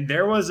 And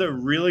there was a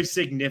really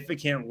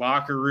significant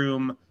locker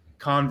room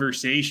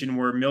conversation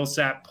where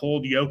Millsap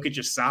pulled Jokic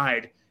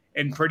aside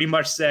and pretty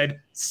much said,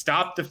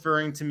 stop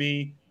deferring to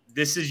me.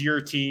 This is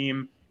your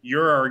team.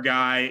 You're our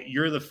guy.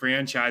 You're the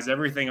franchise.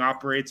 Everything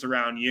operates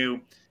around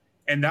you.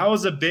 And that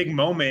was a big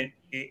moment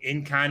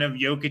in kind of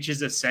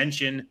Jokic's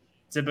ascension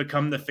to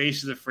become the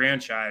face of the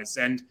franchise.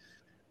 And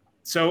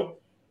so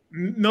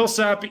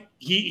Millsap,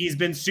 he's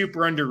been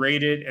super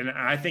underrated, and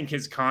I think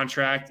his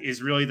contract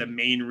is really the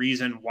main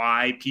reason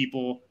why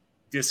people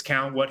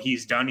discount what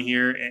he's done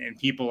here, and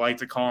people like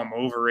to call him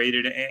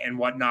overrated and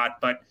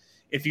whatnot. But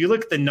if you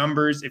look at the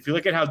numbers, if you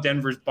look at how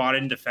Denver's bought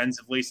in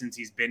defensively since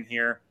he's been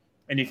here,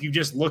 and if you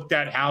just looked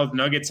at how the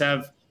Nuggets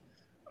have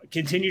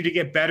continued to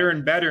get better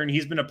and better, and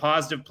he's been a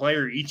positive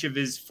player each of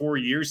his 4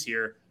 years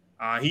here,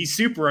 he's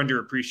super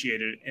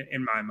underappreciated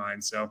in my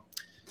mind. So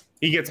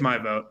he gets my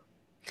vote.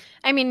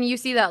 I mean, you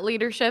see that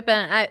leadership,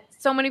 and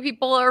so many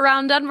people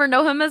around Denver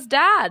know him as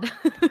Dad.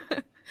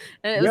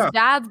 It was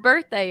Dad's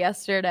birthday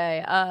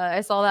yesterday.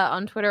 I saw that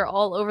on Twitter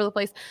all over the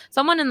place.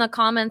 Someone in the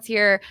comments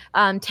here,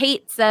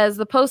 Tate says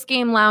the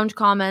post-game lounge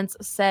comments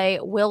say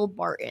Will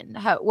Barton.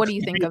 What do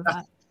you think of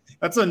that?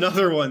 That's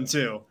another one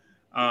too.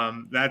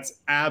 That's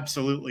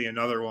absolutely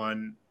another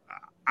one.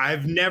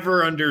 I've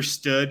never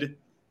understood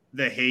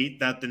the hate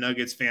that the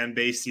Nuggets fan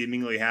base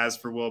seemingly has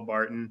for Will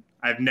Barton.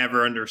 I've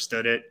never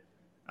understood it.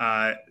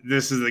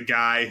 This is a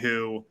guy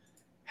who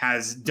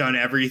has done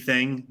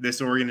everything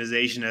this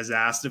organization has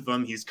asked of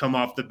him. He's come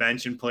off the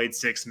bench and played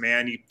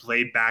 6-man. He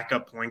played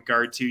backup point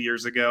guard 2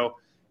 years ago.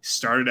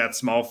 Started at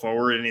small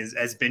forward and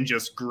has been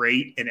just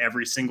great in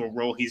every single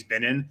role he's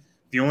been in.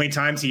 The only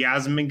times he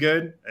hasn't been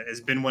good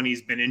has been when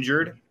he's been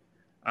injured,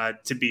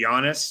 to be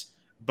honest.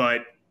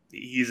 But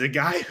he's a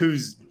guy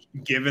who's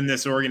given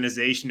this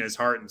organization his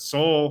heart and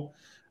soul.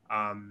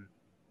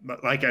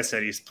 But like I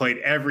said, he's played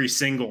every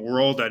single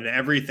role, done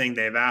everything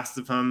they've asked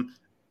of him,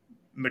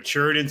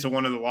 matured into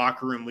one of the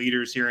locker room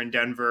leaders here in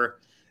Denver.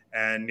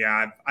 And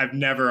yeah, I've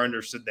never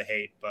understood the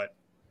hate, but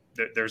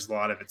there's a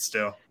lot of it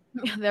still.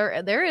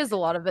 There is a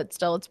lot of it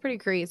still. It's pretty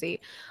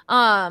crazy.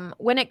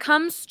 When it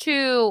comes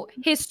to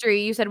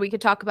history, you said we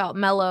could talk about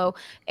Melo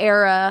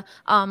era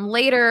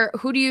later.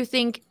 Who do you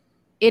think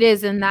it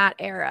is in that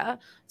era?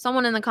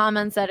 Someone in the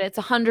comments said it's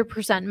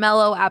 100%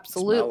 Melo.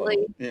 Absolutely.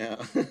 Yeah.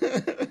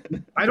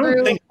 I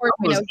don't think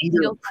Melo's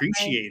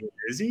underappreciated,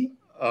 is he?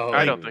 Oh,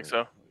 I don't think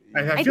so.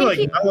 I feel like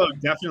Melo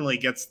definitely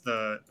gets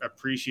the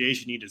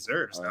appreciation he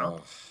deserves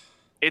now.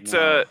 He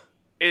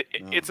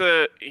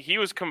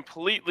was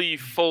completely,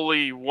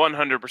 fully,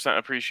 100%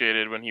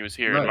 appreciated when he was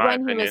here, in my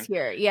opinion. He was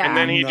here, yeah. And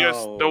then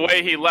the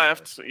way he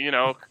left,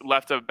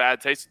 left a bad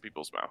taste in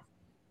people's mouth.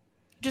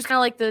 Just kind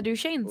of like the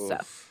Duchesne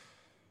stuff,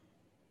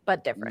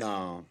 but different.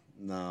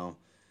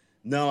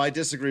 No, I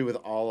disagree with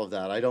all of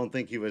that. I don't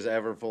think he was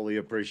ever fully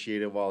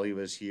appreciated while he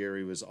was here.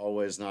 He was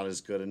always not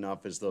as good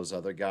enough as those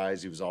other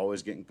guys. He was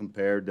always getting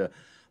compared to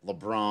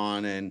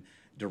LeBron and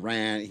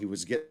Durant. He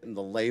was getting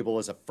the label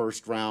as a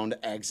first-round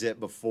exit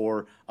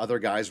before other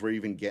guys were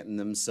even getting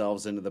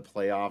themselves into the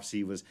playoffs.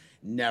 He was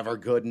never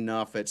good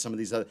enough at some of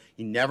these other.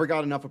 He never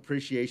got enough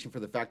appreciation for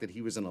the fact that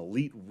he was an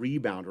elite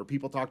rebounder.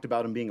 People talked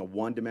about him being a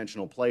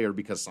one-dimensional player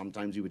because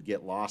sometimes he would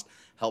get lost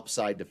help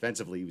side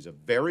defensively. He was a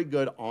very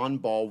good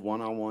on-ball,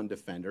 one-on-one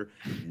defender.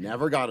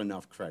 Never got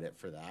enough credit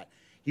for that.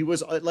 He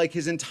was like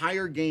his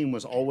entire game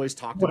was always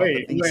talked about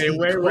the things he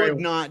could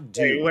not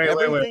do.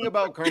 Everything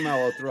about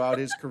Carmelo throughout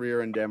his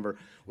career in Denver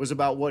was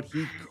about what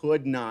he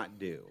could not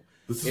do.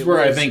 This is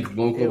where I think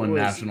local and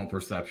national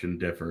perception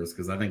differs,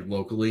 because I think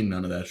locally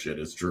none of that shit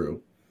is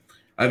true.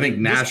 I think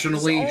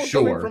nationally, this is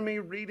all coming from me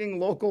reading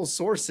local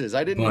sources.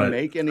 I didn't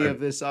make any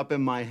of this up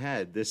in my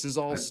head. This is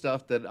all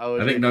stuff that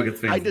I think Nuggets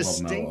fans. I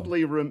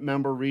distinctly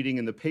remember reading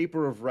in the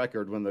paper of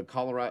record when the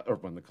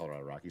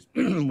Colorado Rockies,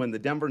 when the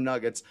Denver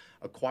Nuggets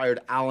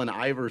acquired Allen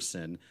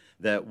Iverson,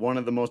 that one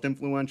of the most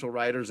influential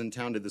writers in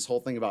town did this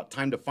whole thing about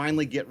time to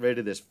finally get rid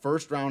of this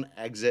first-round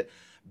exit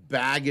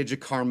baggage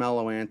of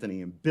Carmelo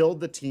Anthony and build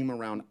the team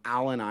around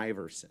Allen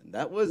Iverson.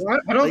 That was.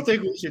 I don't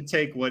think we should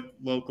take what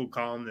local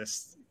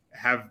columnists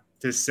have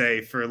to say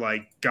for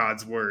like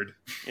God's word.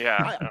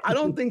 Yeah. I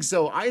don't think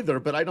so either,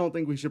 but I don't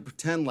think we should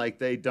pretend like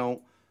they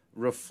don't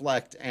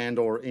reflect and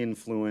or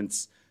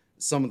influence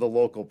some of the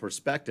local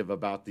perspective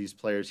about these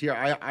players here.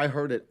 I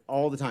heard it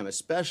all the time,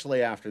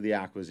 especially after the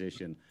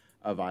acquisition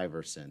of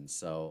Iverson.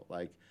 So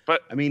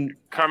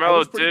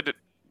Carmelo did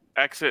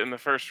exit in the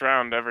first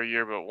round every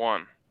year but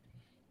one.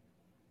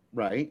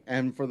 Right.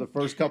 And for the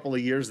first couple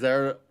of years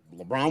there,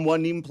 LeBron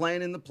wasn't even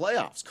playing in the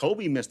playoffs.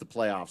 Kobe missed the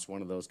playoffs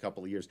one of those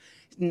couple of years.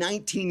 He's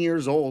 19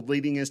 years old,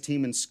 leading his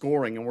team in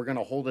scoring, and we're going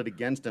to hold it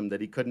against him that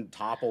he couldn't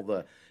topple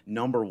the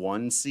number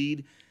 1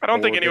 seed. I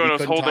don't think anyone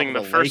was holding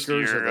the first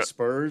Lakers year or the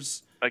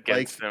Spurs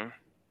against him.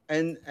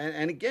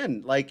 And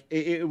again, like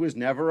it was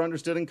never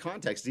understood in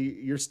context.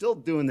 You're still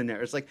doing the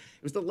narrative. It's like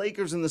it was the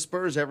Lakers and the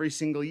Spurs every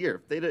single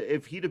year.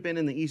 If he'd have been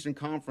in the Eastern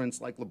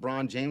Conference like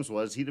LeBron James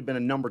was, he'd have been a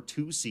number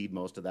 2 seed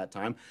most of that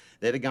time.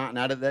 They'd have gotten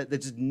out of that.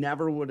 That just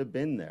never would have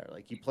been there.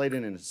 Like he played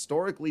in an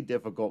historically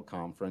difficult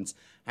conference,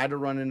 had to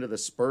run into the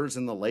Spurs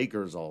and the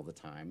Lakers all the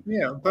time.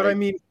 Yeah, but I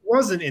mean, he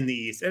wasn't in the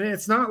East. And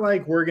it's not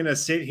like we're going to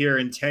sit here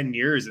in 10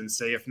 years and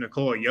say if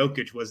Nikola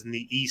Jokic was in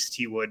the East,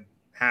 he would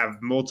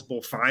have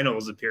multiple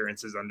finals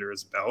appearances under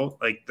his belt.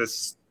 Like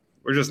this,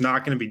 we're just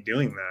not going to be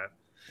doing that.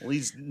 Well,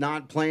 he's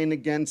not playing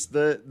against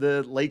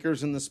the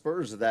Lakers and the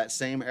Spurs of that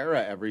same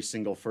era every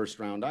single first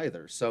round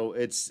either. So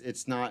it's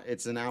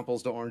an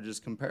apples to oranges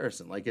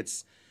comparison. Like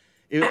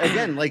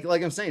again, like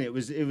I'm saying, it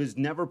was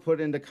never put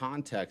into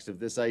context of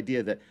this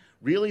idea that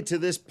really to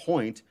this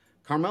point,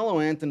 Carmelo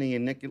Anthony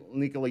and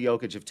Nikola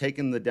Jokic have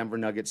taken the Denver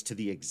Nuggets to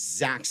the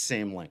exact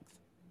same length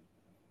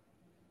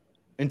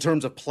in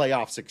terms of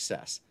playoff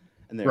success.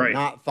 And they're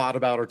not thought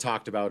about or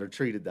talked about or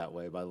treated that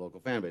way by the local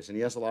fan base. And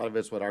yes, a lot of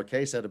it's what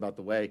RK said about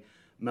the way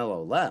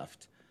Melo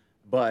left,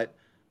 but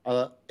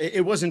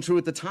it wasn't true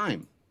at the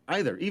time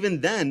either.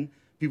 Even then,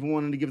 people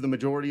wanted to give the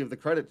majority of the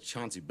credit to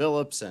Chauncey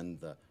Billups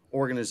and the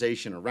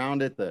organization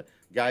around it, the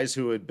guys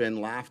who had been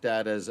laughed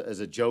at as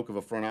a joke of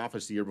a front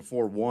office the year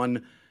before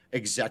won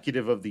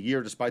executive of the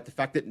year, despite the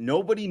fact that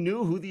nobody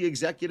knew who the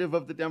executive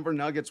of the Denver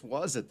Nuggets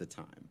was at the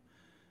time.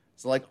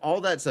 So like all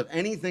that stuff,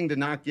 anything to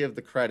not give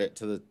the credit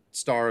to the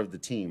star of the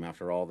team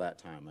after all that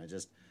time.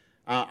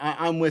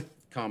 I'm with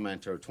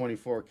commenter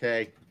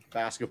 24K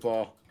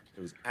basketball.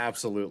 It was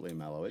absolutely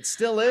Melo. It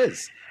still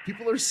is.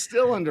 People are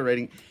still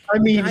underrating. I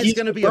mean, he's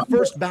going to be a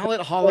first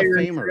ballot Hall of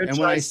Famer. And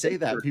when I say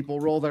that, people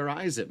roll their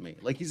eyes at me.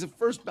 Like he's a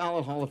first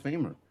ballot Hall of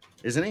Famer,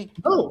 isn't he?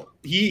 Oh,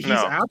 he's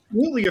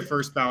absolutely a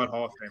first ballot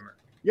Hall of Famer.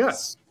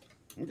 Yes.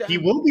 Okay. He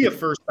will be a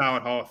first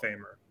ballot Hall of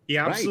Famer. He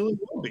absolutely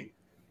will be.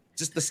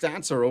 Just the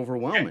stats are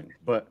overwhelming,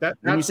 but when you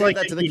that's say like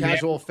that to the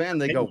casual fan,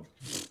 they go,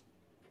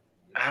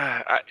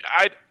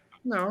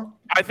 No.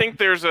 I think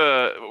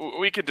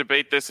we could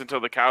debate this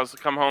until the cows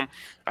come home.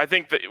 I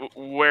think that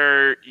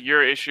where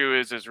your issue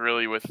is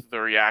really with the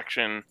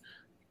reaction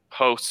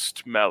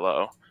post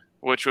Melo,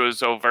 which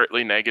was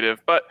overtly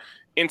negative. But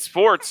in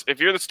sports, if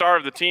you're the star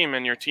of the team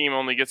and your team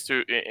only gets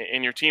to,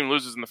 and your team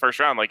loses in the first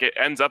round, like it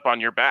ends up on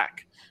your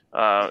back.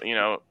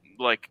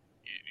 Like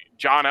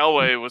John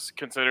Elway was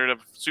considered a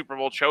Super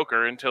Bowl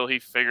choker until he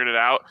figured it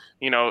out,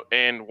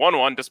 and won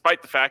one,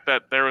 despite the fact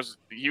that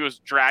he was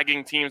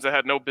dragging teams that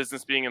had no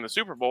business being in the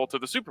Super Bowl to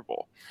the Super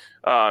Bowl.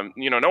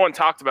 No one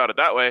talked about it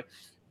that way.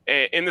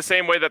 In the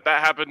same way that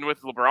happened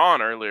with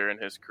LeBron earlier in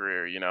his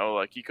career,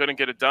 like he couldn't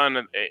get it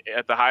done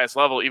at the highest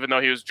level, even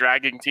though he was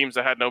dragging teams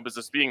that had no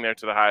business being there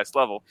to the highest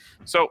level.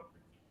 So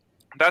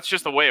that's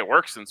just the way it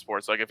works in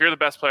sports. Like if you're the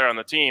best player on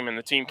the team and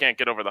the team can't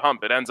get over the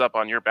hump, it ends up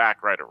on your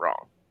back, right or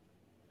wrong.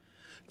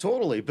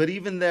 Totally. But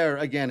even there,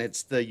 again,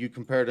 you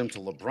compared him to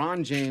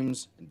LeBron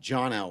James and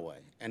John Elway.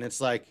 And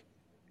it's like,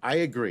 I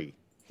agree.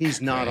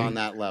 He's not on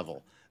that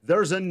level.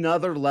 There's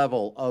another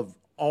level of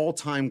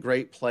all-time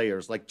great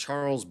players like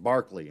Charles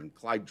Barkley and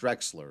Clyde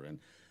Drexler. And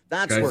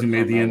that's guys where who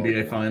made the Carmelo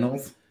NBA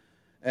Finals.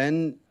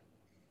 And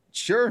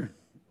sure.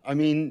 I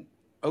mean,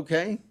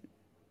 okay.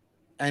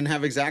 And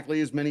have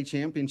exactly as many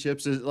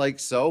championships as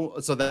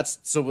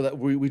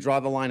we draw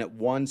the line at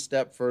one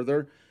step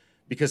further.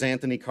 Because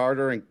Anthony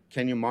Carter and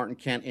Kenyon Martin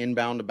can't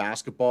inbound a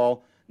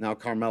basketball, now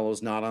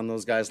Carmelo's not on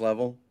those guys'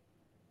 level.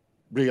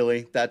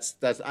 Really? That's.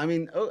 I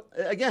mean,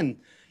 again,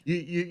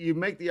 you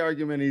make the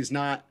argument he's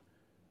not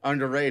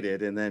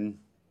underrated, and then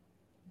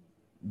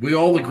we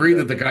all agree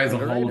that the guy's a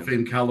Hall of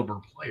Fame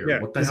caliber player. Yeah,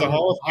 what the he's hell a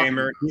Hall of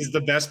Famer. He's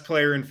the best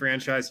player in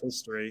franchise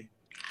history.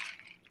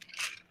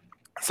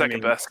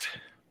 Second best.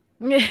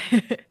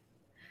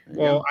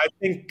 Well,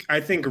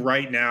 I think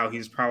right now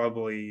he's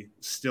probably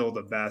still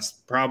the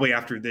best. Probably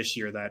after this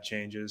year that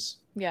changes.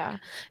 Yeah.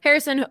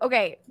 Harrison,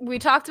 okay, we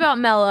talked about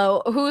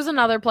Melo. Who's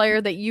another player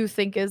that you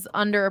think is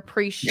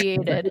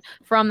underappreciated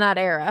from that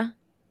era?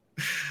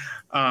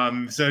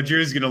 So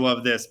Drew's going to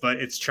love this, but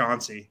it's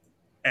Chauncey.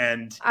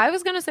 And I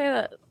was going to say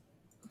that.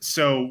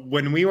 So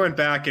when we went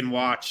back and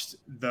watched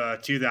the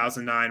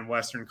 2009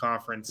 Western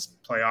Conference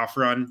playoff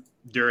run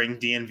during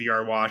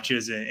DNVR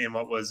watches in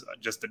what was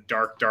just a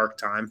dark, dark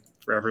time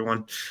for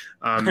everyone.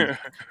 I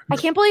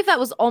can't believe that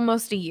was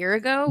almost a year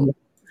ago.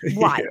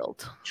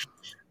 Wild.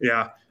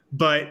 Yeah.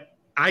 But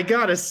I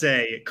got to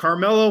say,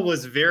 Carmelo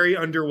was very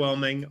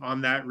underwhelming on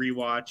that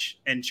rewatch,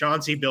 and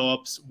Chauncey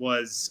Billups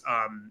was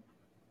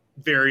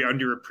very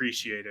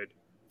underappreciated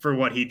for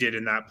what he did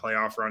in that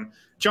playoff run.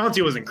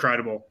 Chauncey was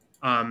incredible.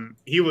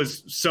 He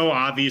was so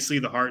obviously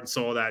the heart and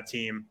soul of that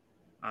team.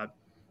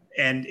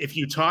 And if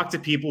you talk to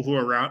people who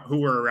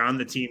were around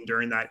the team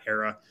during that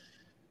era,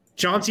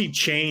 Chauncey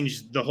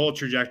changed the whole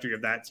trajectory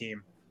of that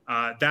team.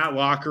 That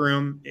locker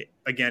room,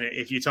 again,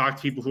 if you talk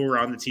to people who were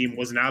on the team,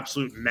 was an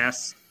absolute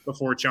mess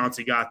before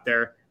Chauncey got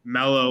there.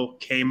 Melo,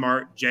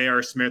 Kmart,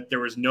 J.R. Smith, there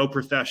was no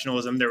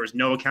professionalism. There was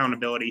no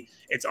accountability.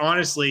 It's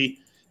honestly,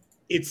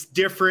 it's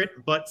different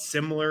but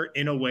similar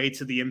in a way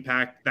to the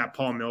impact that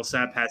Paul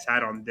Millsap has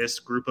had on this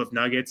group of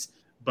Nuggets.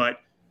 But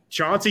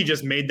Chauncey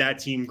just made that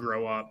team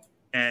grow up,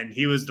 and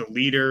he was the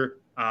leader.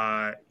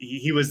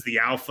 He was the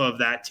alpha of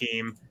that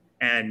team,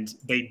 and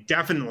they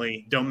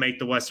definitely don't make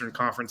the Western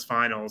Conference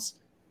Finals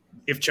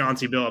if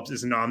Chauncey Billups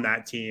isn't on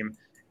that team.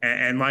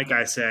 And like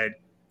I said,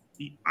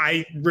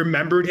 I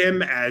remembered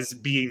him as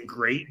being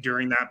great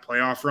during that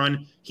playoff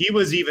run. He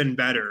was even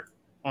better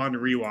on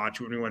rewatch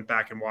when we went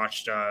back and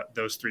watched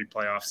those 3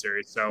 playoff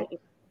series. So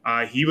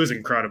he was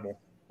incredible.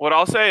 What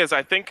I'll say is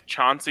I think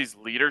Chauncey's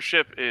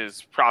leadership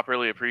is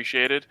properly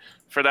appreciated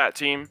for that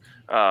team.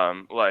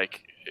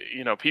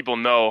 People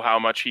know how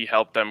much he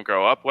helped them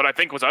grow up. What I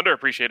think was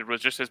underappreciated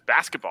was just his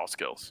basketball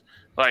skills.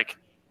 Like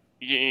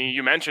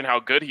you mentioned how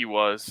good he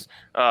was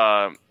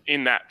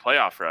in that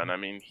playoff run. I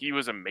mean, he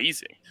was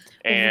amazing.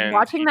 And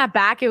watching that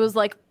back, it was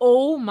like,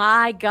 oh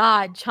my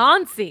God,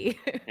 Chauncey.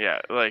 Yeah,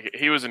 like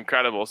he was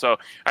incredible. So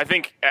I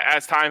think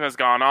as time has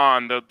gone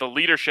on, the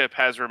leadership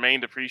has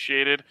remained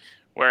appreciated,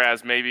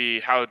 whereas maybe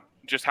how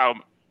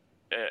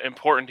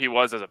important he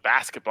was as a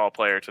basketball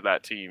player to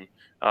that team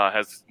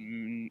has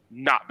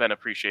not been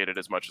appreciated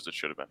as much as it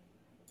should have been.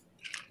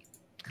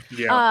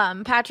 Yeah.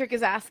 Patrick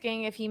is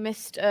asking if he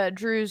missed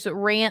Drew's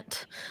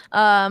rant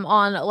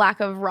on lack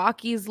of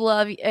Rocky's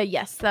love.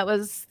 Yes, that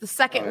was the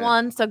second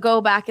one. So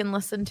go back and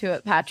listen to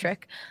it,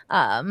 Patrick.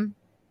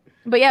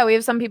 But yeah, we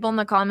have some people in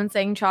the comments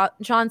saying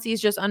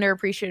Chauncey's just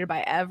underappreciated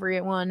by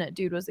everyone.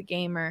 Dude was a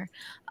gamer.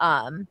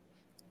 And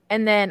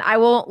then I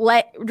won't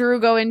let Drew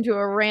go into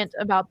a rant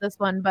about this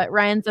one, but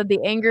Ryan said the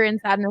anger and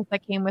sadness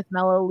that came with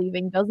Melo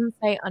leaving doesn't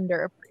say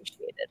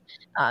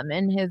underappreciated,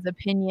 in his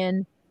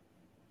opinion.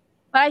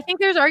 But I think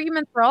there's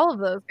arguments for all of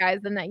those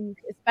guys, and that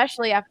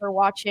especially after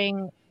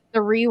watching the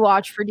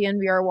rewatch for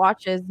DNVR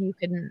watches, you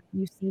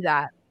see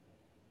that.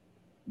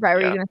 Right?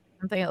 Were you going to say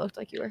something? It looked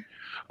like you were.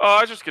 Oh,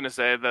 I was just going to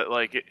say that,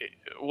 like,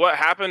 what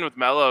happened with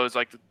Melo is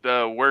like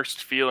the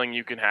worst feeling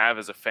you can have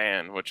as a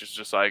fan, which is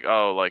just like,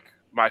 oh, like,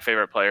 my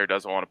favorite player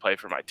doesn't want to play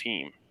for my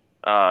team.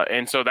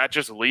 And so that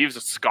just leaves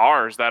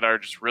scars that are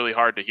just really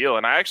hard to heal.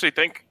 And I actually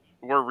think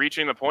we're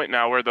reaching the point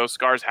now where those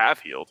scars have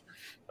healed.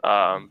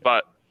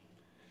 But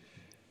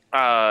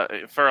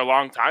for a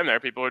long time there,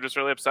 people were just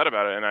really upset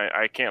about it, and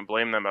I can't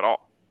blame them at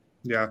all.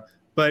 Yeah.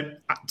 But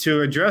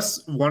to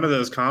address one of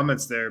those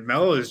comments there,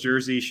 Melo's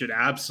jersey should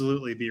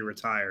absolutely be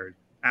retired.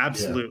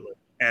 Absolutely.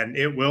 Yeah. And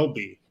it will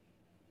be.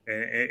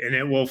 And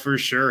it will for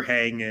sure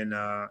hang in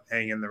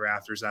the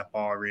rafters at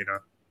Ball Arena.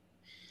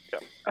 Yeah,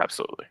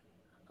 absolutely.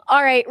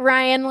 All right,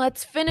 Ryan,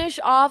 let's finish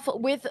off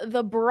with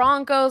the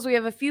Broncos. We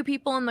have a few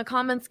people in the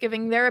comments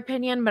giving their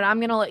opinion, but I'm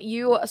going to let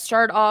you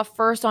start off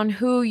first on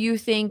who you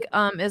think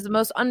is the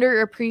most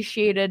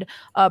underappreciated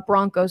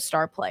Broncos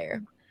star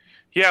player.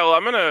 Yeah, well,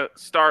 I'm going to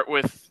start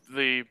with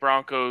the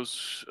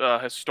Broncos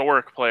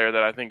historic player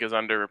that I think is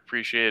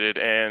underappreciated,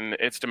 and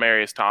it's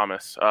Demaryius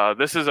Thomas.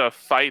 This is a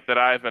fight that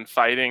I've been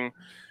fighting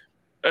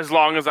as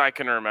long as I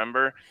can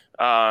remember.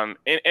 And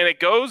it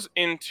goes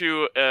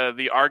into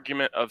the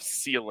argument of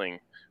ceiling,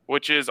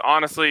 which is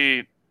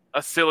honestly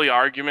a silly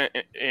argument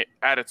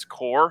at its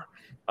core.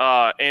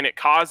 And it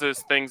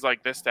causes things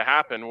like this to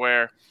happen,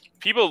 where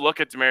people look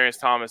at Demaryius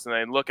Thomas and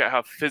they look at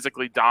how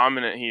physically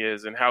dominant he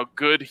is and how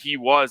good he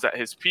was at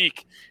his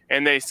peak.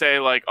 And they say,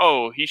 like,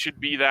 oh, he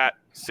should be that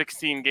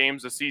 16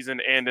 games a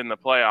season and in the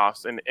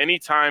playoffs. And any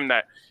time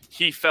that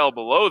he fell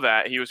below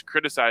that, he was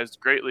criticized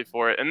greatly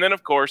for it. And then,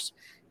 of course,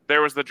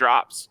 there was the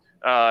drops.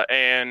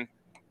 And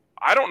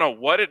I don't know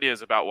what it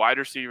is about wide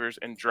receivers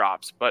and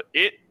drops, but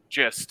it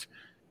just,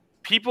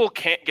 people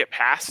can't get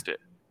past it.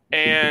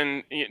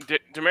 And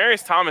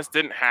Demaryius Thomas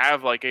didn't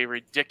have like a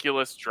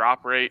ridiculous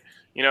drop rate.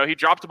 You know, he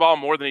dropped the ball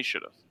more than he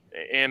should have.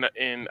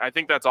 And I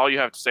think that's all you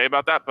have to say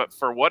about that. But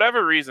for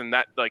whatever reason,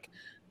 that like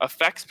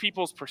affects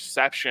people's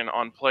perception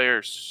on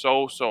players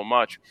so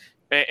much.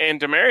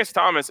 And Demaryius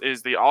Thomas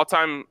is the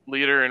all-time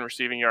leader in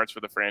receiving yards for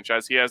the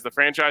franchise. He has the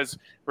franchise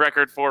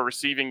record for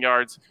receiving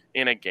yards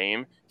in a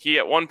game. He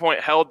at one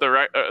point held the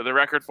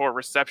record for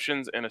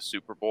receptions in a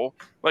Super Bowl.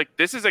 Like,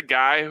 this is a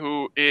guy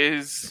who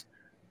is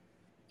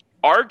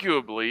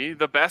arguably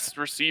the best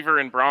receiver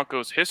in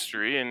Broncos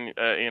history, and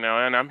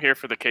and I'm here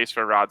for the case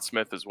for Rod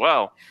Smith as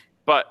well.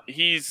 But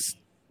he's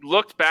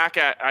looked back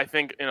at, I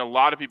think, in a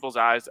lot of people's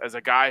eyes, as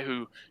a guy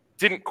who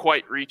didn't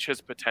quite reach his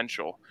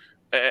potential.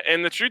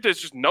 And the truth is,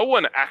 just no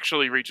one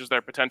actually reaches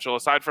their potential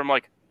aside from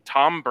like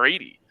Tom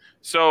Brady.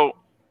 So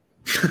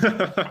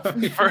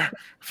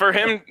for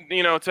him,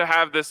 to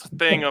have this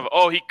thing of,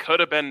 oh, he could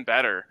have been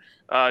better,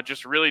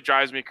 just really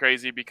drives me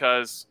crazy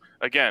because,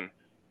 again,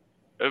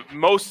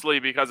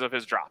 mostly because of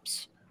his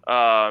drops.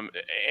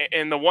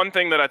 And the one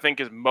thing that I think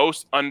is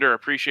most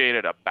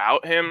underappreciated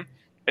about him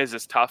is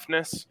his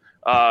toughness.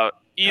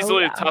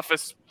 Easily the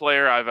toughest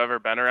player I've ever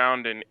been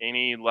around in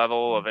any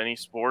level of any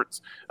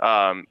sports.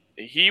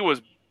 He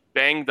was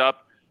banged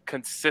up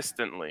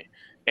consistently,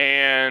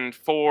 and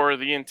for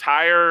the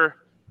entirety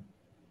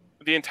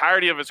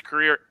of his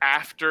career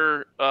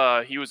after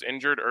he was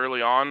injured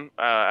early on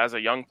as a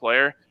young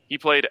player, He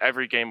played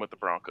every game with the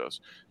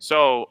Broncos.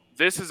 So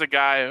this is a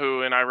guy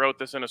who, and I wrote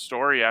this in a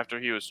story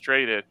after he was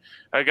traded,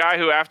 a guy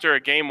who after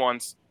a game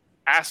once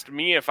asked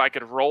me if I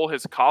could roll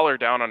his collar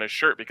down on his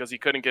shirt because he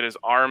couldn't get his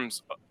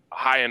arms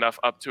high enough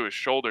up to his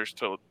shoulders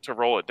to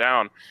roll it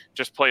down.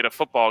 Just played a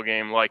football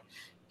game. Like,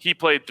 he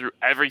played through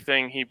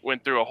everything. He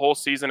went through a whole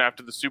season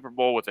after the Super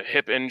Bowl with a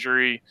hip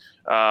injury,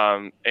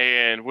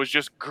 and was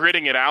just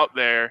gritting it out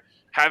there,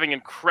 having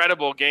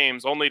incredible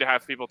games, only to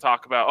have people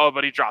talk about, oh,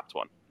 but he dropped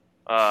one.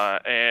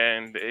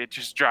 And it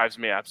just drives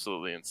me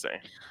absolutely insane.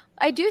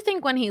 I do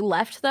think when he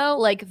left, though,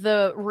 like,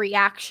 the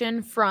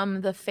reaction from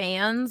the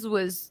fans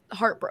was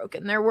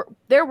heartbroken.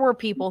 There were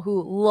people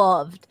who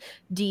loved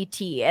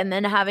DT, and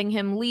then having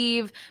him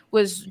leave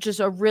was just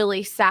a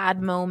really sad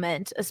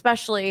moment,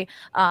 especially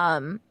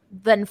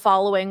then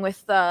following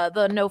with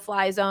the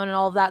no-fly zone and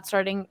all of that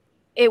starting.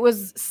 It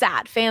was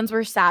sad. Fans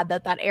were sad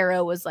that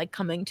era was like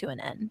coming to an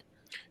end.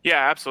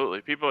 Yeah,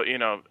 absolutely. People,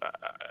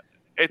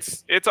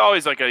 it's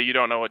always like a you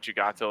don't know what you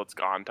got till it's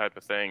gone type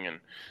of thing.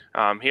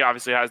 And he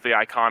obviously has the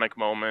iconic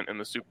moment in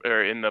the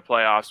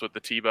playoffs with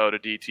the Tebow to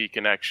DT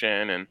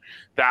connection, and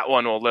that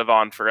one will live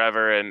on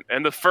forever.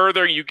 And the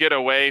further you get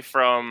away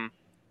from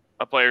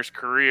a player's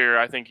career,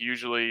 I think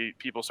usually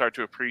people start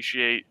to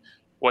appreciate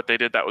what they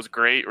did that was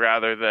great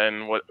rather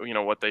than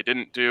what they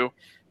didn't do.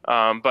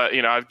 But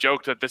I've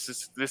joked that this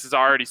is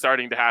already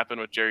starting to happen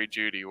with Jerry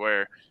Jeudy,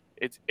 where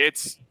it's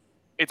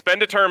been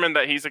determined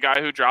that he's a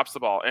guy who drops the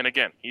ball. And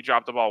again, he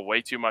dropped the ball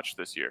way too much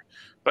this year.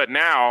 But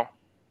now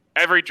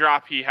every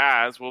drop he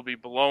has will be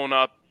blown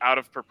up out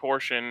of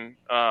proportion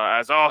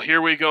as, oh,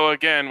 here we go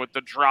again with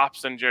the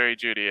drops in Jerry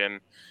Jeudy.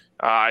 And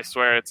I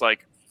swear it's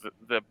like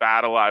the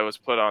battle I was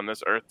put on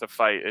this earth to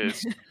fight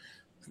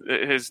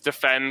is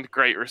defend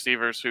great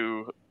receivers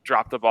who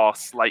drop the ball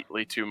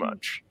slightly too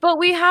much. But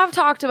we have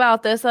talked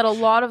about this, that a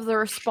lot of the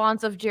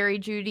response of Jerry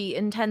Jeudy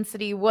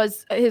intensity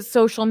was his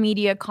social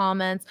media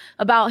comments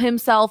about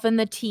himself and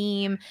the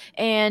team,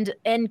 and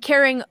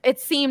caring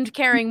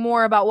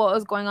more about what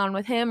was going on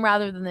with him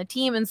rather than the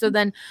team. And so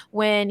then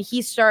when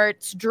he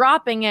starts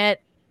dropping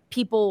it,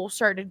 people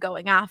started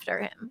going after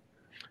him.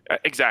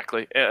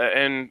 Exactly.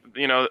 And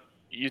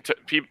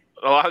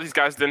a lot of these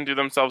guys didn't do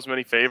themselves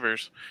many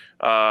favors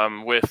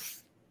with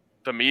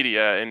the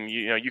media, and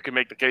you can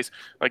make the case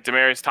like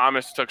Demaryius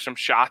Thomas took some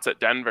shots at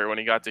Denver when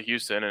he got to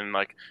Houston, and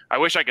like I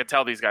wish I could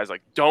tell these guys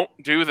like don't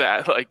do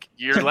that. Like,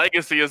 your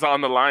legacy is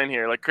on the line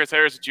here. Like Chris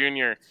Harris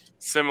Jr.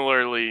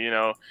 similarly,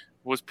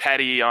 was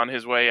petty on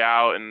his way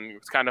out and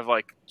was kind of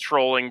like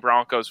trolling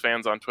Broncos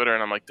fans on Twitter,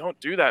 and I'm like, don't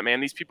do that, man.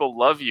 These people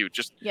love you.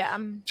 Just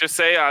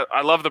say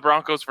I love the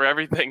Broncos for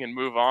everything and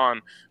move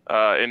on,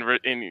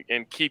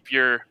 and keep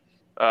your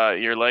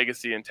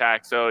legacy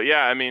intact. So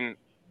yeah, I mean,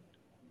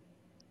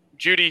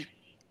 Jeudy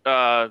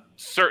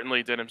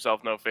certainly did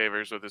himself no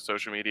favors with his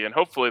social media, and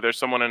hopefully there's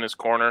someone in his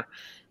corner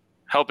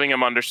helping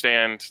him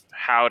understand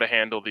how to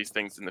handle these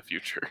things in the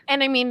future.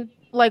 And I mean,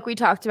 like we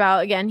talked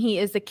about, again, he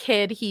is a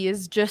kid. He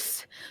is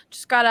just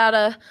got out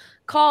of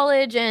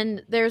college,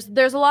 and there's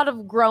a lot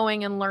of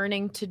growing and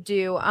learning to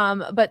do.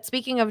 But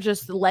speaking of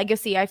just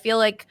legacy, I feel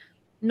like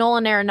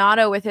Nolan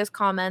Arenado, with his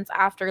comments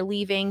after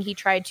leaving, he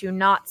tried to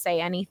not say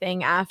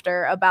anything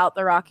after about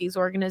the Rockies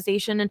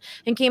organization,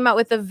 and came out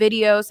with a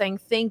video saying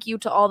thank you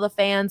to all the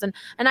fans. And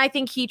I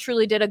think he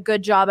truly did a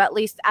good job, at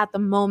least at the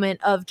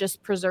moment, of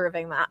just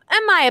preserving that,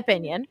 in my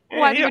opinion.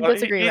 Why do you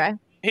disagree, Ray?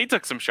 He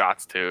took some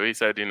shots too. He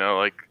said,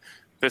 like,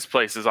 this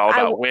place is all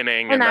about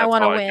winning, and I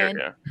want to Yeah. win.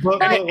 But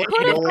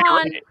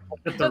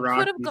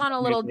could have gone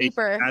a little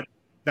deeper.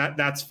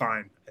 That's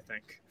fine,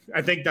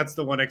 I think that's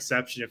the one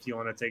exception if you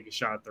want to take a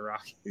shot at the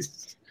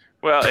Rockies.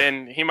 Well,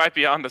 and he might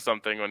be onto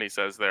something when he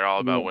says they're all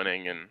about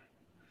winning and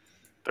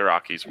the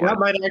Rockies weren't. That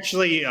might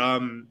actually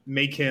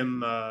make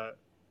him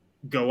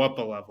go up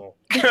a level.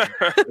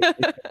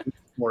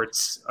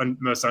 Sports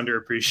most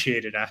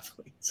underappreciated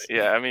athletes.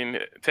 Yeah, I mean,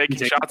 taking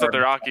shots at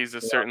the Rockies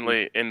is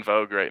certainly in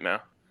vogue right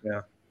now.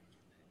 Yeah.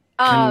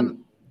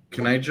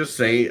 Can I just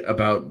say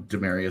about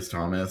Demaryius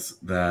Thomas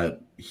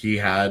that he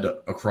had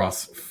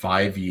across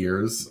 5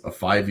 years, a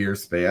 5-year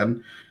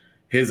span,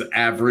 his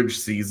average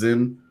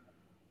season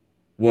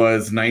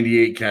was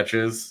 98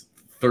 catches,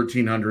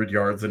 1,300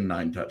 yards, and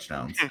 9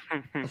 touchdowns.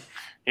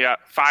 Yeah,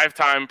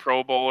 5-time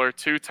Pro Bowler,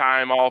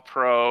 2-time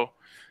All-Pro.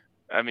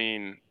 I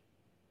mean,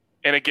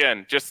 and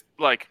again, just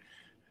like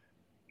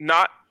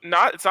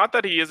it's not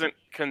that he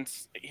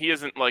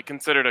isn't like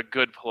considered a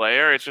good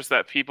player. It's just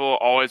that people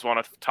always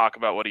want to talk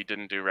about what he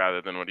didn't do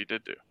rather than what he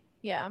did do.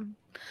 Yeah.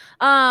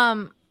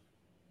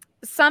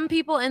 Some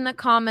people in the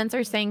comments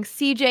are saying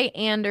CJ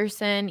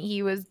Anderson,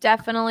 he was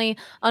definitely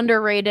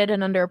underrated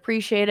and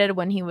underappreciated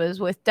when he was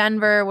with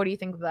Denver. What do you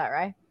think of that,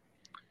 Ray?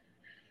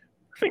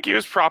 I think he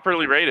was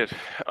properly rated.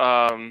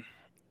 I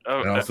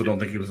also don't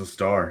think he was a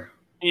star.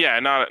 Yeah,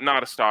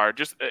 not a star.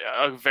 Just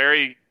a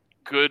very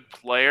good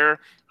player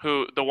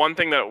who, the one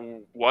thing that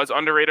was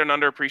underrated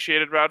and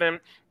underappreciated about him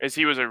is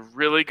he was a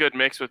really good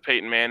mix with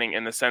Peyton Manning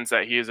in the sense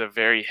that he is a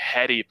very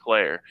heady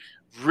player.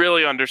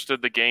 really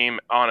understood the game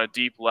on a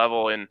deep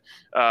level. And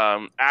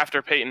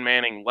after Peyton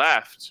Manning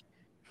left,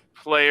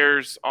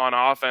 players on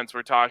offense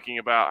were talking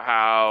about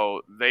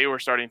how they were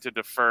starting to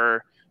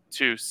defer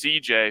to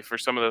CJ for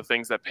some of the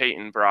things that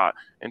Peyton brought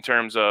in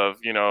terms of,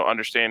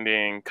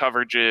 understanding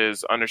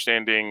coverages,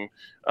 understanding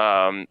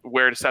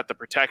where to set the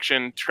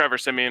protection. Trevor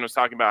Siemian was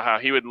talking about how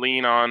he would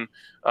lean on,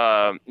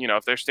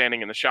 if they're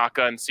standing in the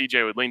shotgun,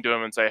 CJ would lean to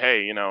him and say,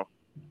 hey,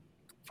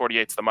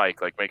 48's the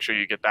mic, like make sure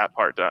you get that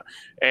part done.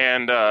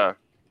 And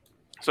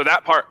so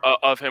that part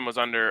of him was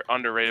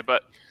underrated,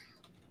 but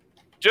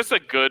just a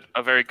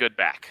very good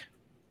back.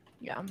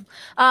 Yeah.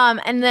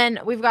 And then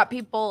we've got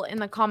people in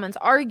the comments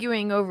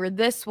arguing over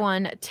this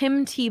one.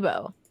 Tim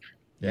Tebow.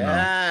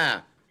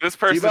 Yeah. This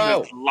person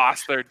has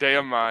lost their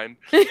damn mind.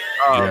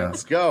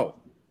 Let's go.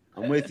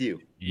 I'm with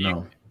you.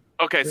 No.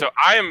 Okay, so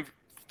I am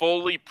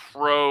fully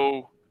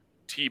pro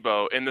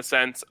Tebow in the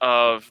sense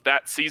of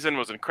that season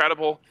was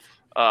incredible.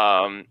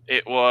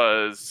 It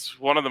was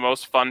one of the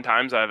most fun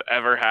times I've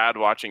ever had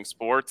watching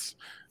sports.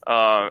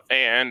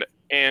 And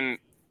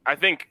I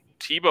think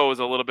Tebow was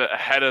a little bit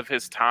ahead of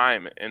his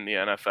time in the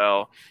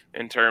NFL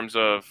in terms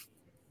of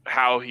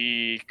how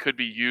he could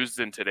be used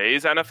in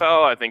today's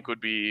NFL. I think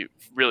would be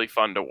really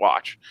fun to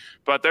watch.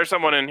 But there's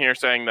someone in here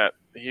saying that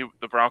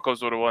the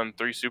Broncos would have won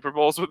 3 Super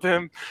Bowls with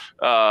him,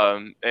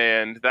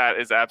 and that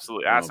is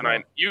absolutely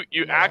asinine.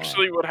 You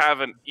actually would have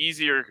an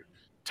easier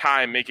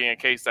time making a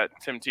case that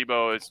Tim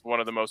Tebow is one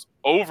of the most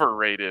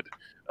overrated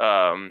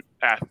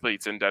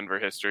athletes in Denver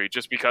history,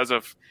 just because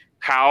of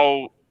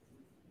how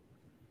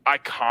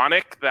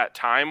iconic that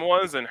time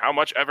was and how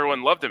much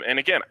everyone loved him. And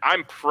again,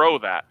 I'm pro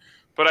that,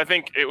 but I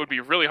think it would be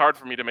really hard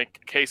for me to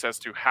make a case as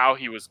to how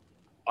he was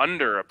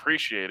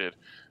underappreciated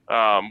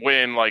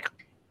when like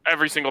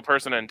every single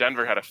person in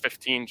Denver had a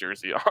 15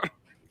 jersey on.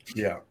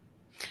 Yeah.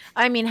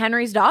 I mean,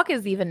 Henry's doc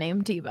is even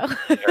named Tebow.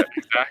 Yeah,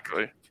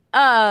 exactly.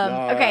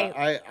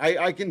 Okay.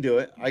 I can do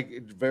it.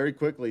 Very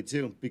quickly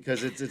too,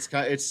 because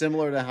it's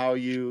similar to how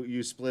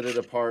you split it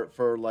apart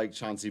for like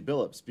Chauncey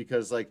Billups,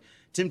 because like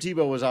Tim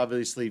Tebow was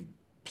obviously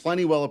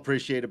plenty well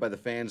appreciated by the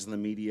fans and the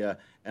media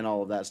and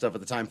all of that stuff at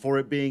the time for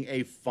it being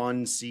a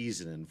fun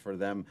season and for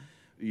them,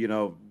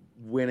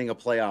 winning a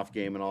playoff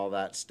game and all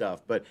that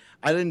stuff. But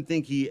I didn't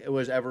think he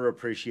was ever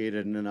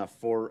appreciated enough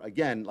for,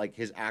 again, like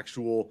his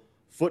actual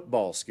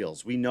football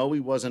skills. We know he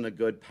wasn't a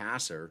good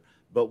passer,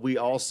 but we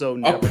also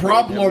a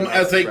problem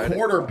as a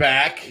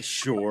quarterback.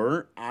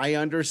 Sure, I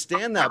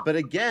understand that, but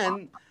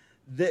again,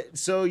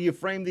 so you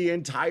frame the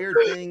entire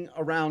thing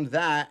around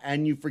that,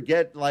 and you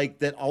forget like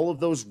that all of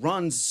those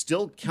runs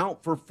still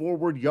count for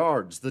forward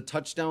yards. The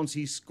touchdowns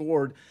he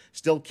scored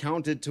still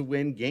counted to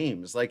win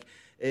games. Like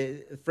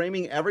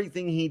framing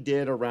everything he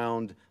did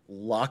around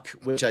luck,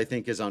 which I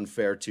think is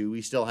unfair too.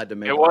 He still had to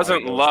make. It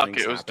wasn't luck;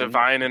 it was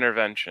divine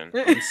intervention.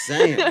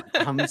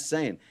 I'm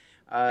saying.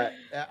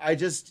 I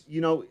just,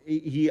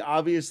 he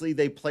obviously,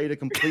 they played a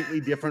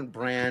completely different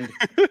brand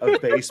of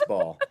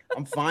baseball.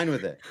 I'm fine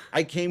with it.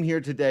 I came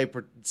here today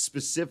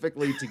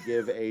specifically to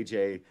give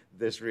AJ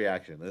this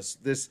reaction.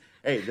 This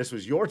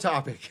was your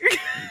topic.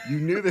 You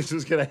knew this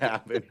was going to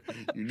happen.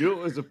 You knew it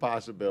was a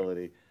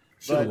possibility.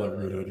 Should let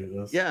Rudo do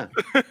this. Yeah.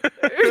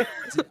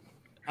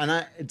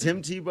 And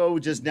Tim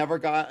Tebow just never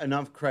got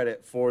enough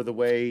credit for the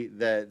way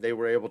that they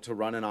were able to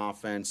run an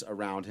offense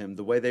around him,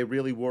 the way they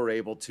really were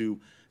able to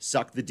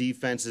suck the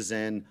defenses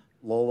in,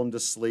 lull them to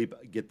sleep,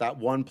 get that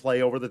one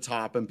play over the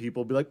top, and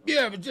people be like,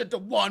 yeah, but just a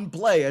one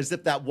play, as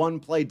if that one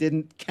play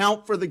didn't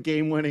count for the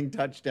game-winning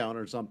touchdown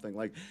or something.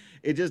 Like,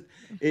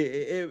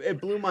 it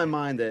blew my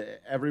mind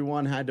that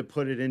everyone had to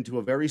put it into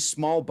a very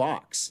small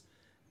box.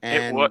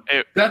 And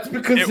that's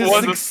because his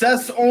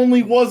success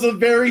only was a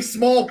very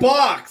small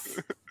box.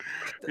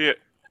 Yeah.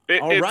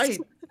 All right.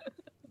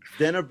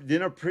 Then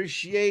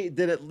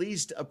at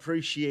least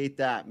appreciate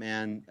that,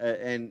 man.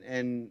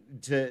 And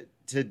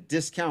to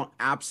discount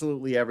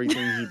absolutely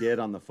everything he did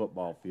on the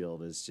football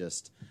field is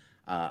just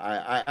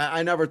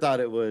I never thought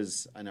it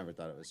was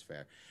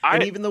fair.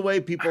 And even the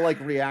way people like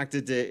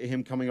reacted to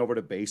him coming over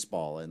to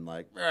baseball and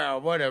like, oh,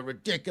 what a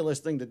ridiculous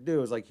thing to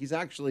do, is like he's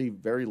actually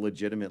very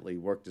legitimately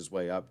worked his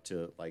way up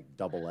to like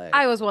AA.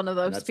 I was one of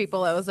those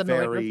people that was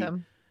annoyed with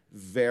him.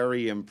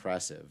 Very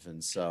impressive.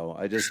 And so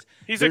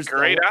he's a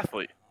great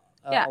athlete.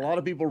 A lot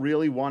of people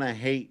really want to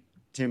hate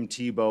Tim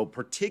Tebow,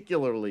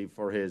 particularly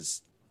for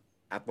his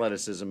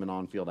athleticism and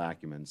on-field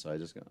acumen. So I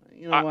just go,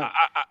 you know what?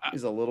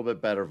 He's a little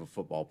bit better of a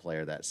football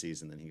player that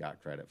season than he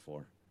got credit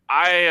for.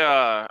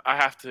 I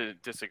have to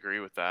disagree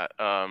with that.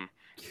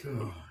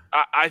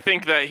 I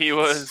think that he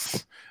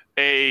was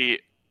a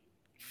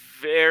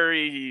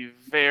very,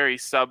 very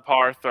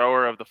subpar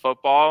thrower of the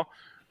football.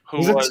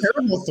 He's a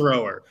terrible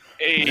thrower.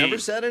 Never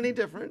said any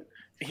different.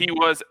 He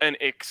was an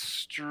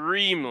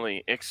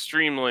extremely,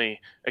 extremely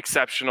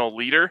exceptional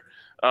leader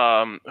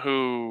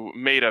who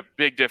made a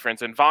big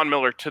difference. And Von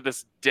Miller, to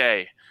this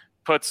day,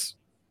 puts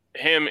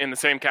him in the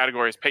same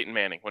category as Peyton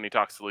Manning when he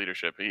talks to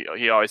leadership.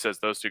 He always says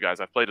those two guys.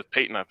 I've played with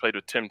Peyton. I've played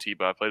with Tim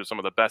Tebow. I've played with some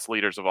of the best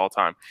leaders of all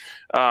time.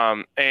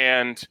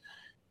 And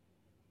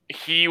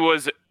he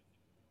was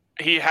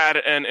he had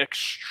an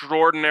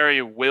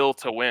extraordinary will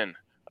to win,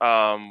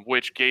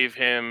 which gave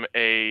him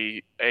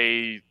a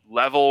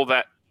level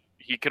that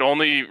he could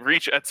only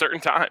reach at certain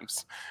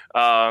times.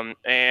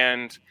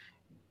 And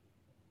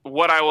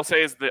what I will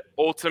say is the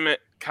ultimate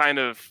kind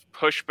of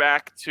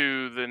pushback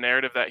to the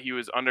narrative that he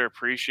was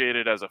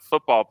underappreciated as a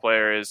football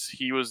player is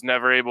he was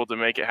never able to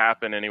make it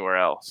happen anywhere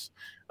else.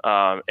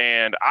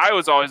 And I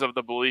was always of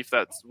the belief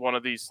that one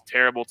of these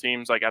terrible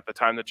teams, like at the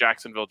time the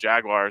Jacksonville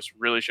Jaguars,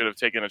 really should have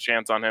taken a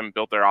chance on him,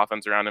 built their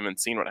offense around him, and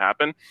seen what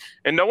happened.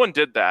 And no one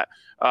did that.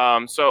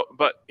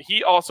 But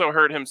he also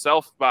hurt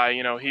himself by,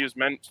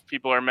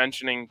 people are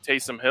mentioning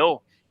Taysom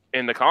Hill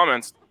in the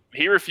comments.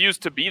 He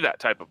refused to be that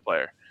type of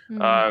player.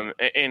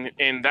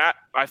 And that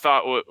I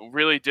thought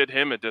really did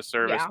him a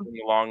disservice in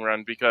the long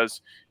run,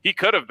 because he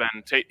could have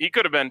been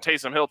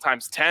Taysom Hill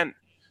times 10.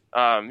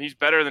 He's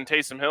better than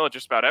Taysom Hill at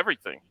just about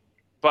everything,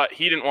 but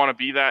he didn't want to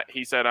be that.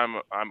 He said, I'm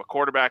a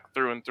quarterback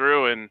through and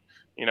through. And,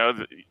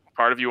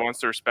 part of you wants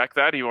to respect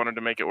that. He wanted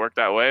to make it work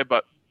that way.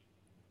 But,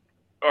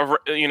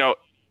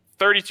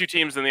 32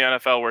 teams in the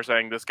NFL were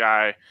saying this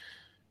guy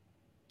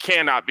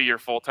cannot be your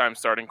full-time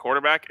starting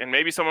quarterback. And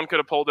maybe someone could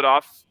have pulled it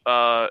off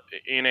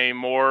in a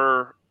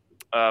more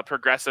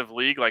progressive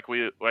league like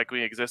we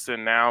exist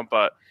in now.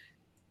 But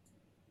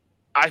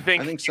I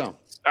think so.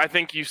 I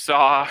think you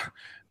saw,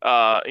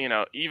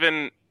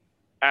 even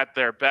at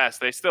their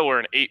best, they still were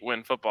an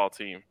 8-win football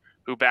team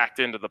who backed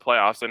into the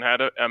playoffs and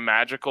had a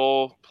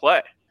magical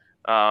play.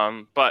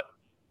 But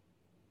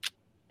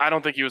I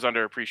don't think he was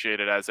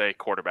underappreciated as a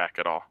quarterback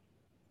at all.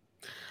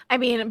 I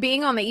mean,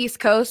 being on the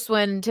East Coast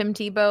when Tim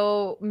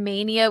Tebow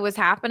mania was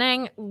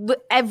happening,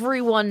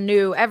 everyone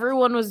knew.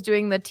 Everyone was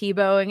doing the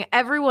Tebowing.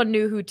 Everyone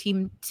knew who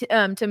Tim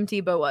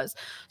Tebow was.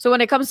 So when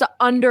it comes to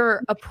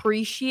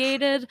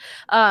underappreciated,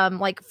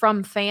 like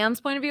from fans'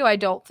 point of view, I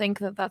don't think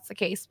that that's the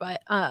case.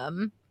 But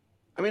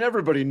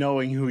everybody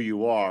knowing who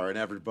you are and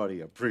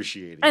everybody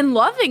appreciating and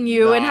loving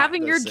you and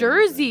having your thing.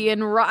 jersey.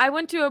 And I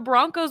went to a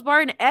Broncos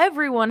bar and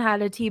everyone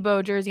had a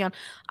Tebow jersey on.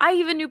 I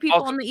even knew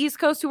people on the East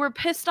Coast who were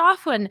pissed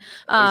off when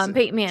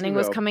Peyton Manning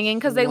was coming in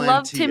because they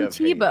loved Tim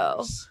Tebow.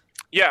 Haters.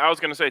 Yeah, I was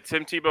going to say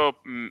Tim Tebow,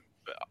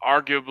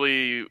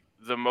 arguably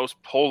the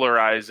most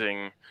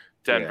polarizing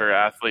Denver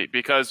athlete,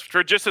 because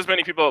for just as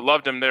many people that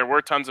loved him, there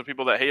were tons of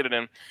people that hated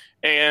him.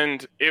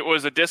 And it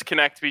was a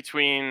disconnect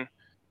between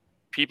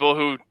people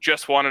who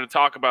just wanted to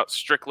talk about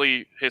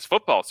strictly his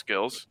football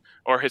skills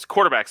or his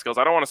quarterback skills.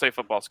 I don't want to say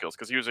football skills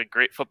because he was a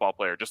great football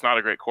player, just not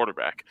a great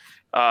quarterback.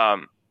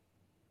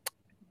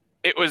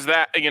 It was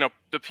that,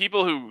 the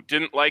people who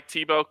didn't like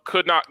Tebow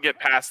could not get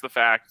past the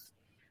fact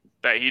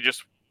that he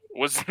just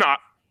was not,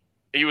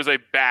 he was a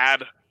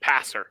bad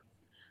passer.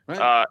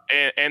 Right.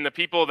 And the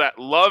people that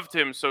loved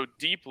him so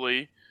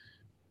deeply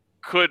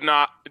did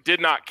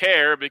not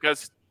care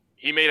because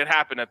he made it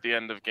happen at the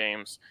end of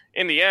games.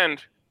 In the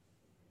end,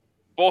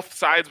 both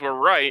sides were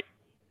right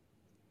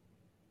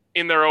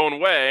in their own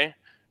way,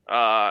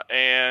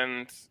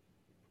 and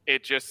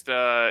it just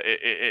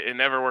it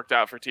never worked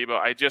out for Tebow.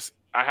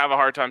 I have a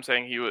hard time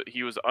saying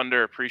he was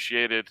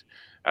underappreciated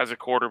as a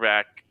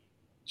quarterback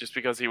just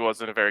because he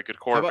wasn't a very good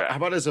quarterback. How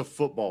about as a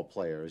football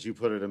player, as you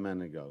put it a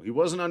minute ago? He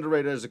wasn't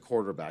underrated as a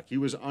quarterback. He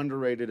was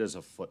underrated as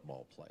a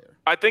football player.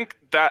 I think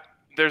that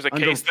there's a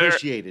case there.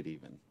 Underappreciated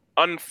even.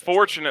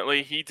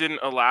 Unfortunately, he didn't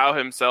allow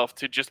himself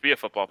to just be a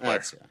football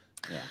player.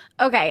 Yeah.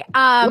 Okay.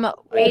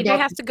 AJ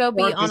has to go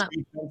be on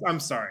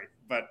I'm sorry,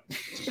 but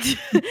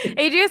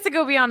AJ has to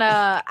go be on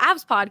a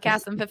Avs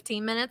podcast in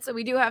 15 minutes, so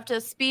we do have to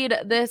speed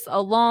this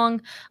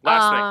along.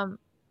 Last thing.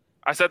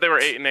 I said they were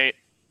 8-8.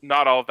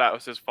 Not all of that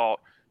was his fault.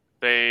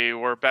 They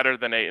were better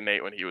than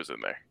 8-8 when he was in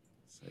there.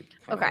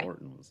 Okay.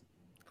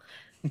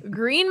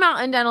 Green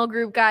Mountain Dental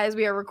Group, guys,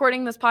 we are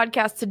recording this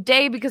podcast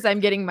today because I'm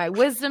getting my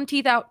wisdom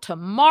teeth out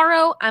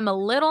tomorrow. I'm a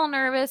little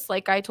nervous,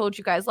 like I told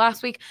you guys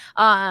last week.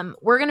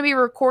 We're going to be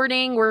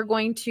recording. We're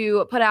going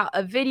to put out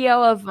a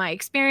video of my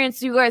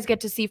experience. You guys get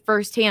to see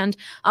firsthand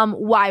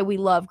why we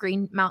love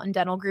Green Mountain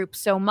Dental Group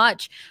so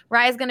much.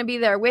 Rye's going to be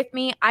there with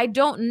me. I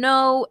don't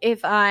know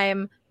if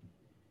I'm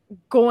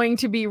going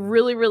to be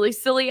really, really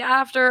silly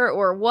after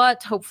or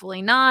what.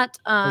 Hopefully not.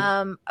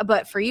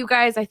 But for you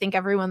guys, I think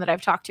everyone that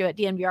I've talked to at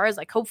DNVR is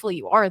like, hopefully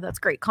you are. That's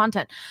great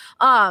content.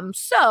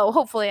 So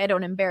hopefully I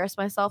don't embarrass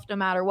myself no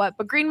matter what.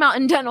 But Green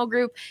Mountain Dental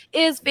Group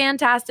is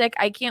fantastic.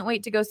 I can't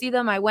wait to go see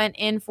them. I went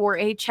in for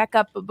a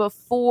checkup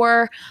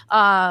before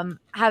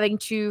having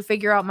to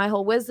figure out my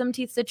whole wisdom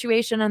teeth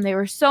situation, and they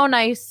were so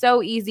nice,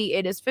 so easy.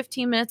 It is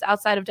 15 minutes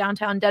outside of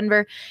downtown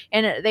Denver,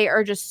 and they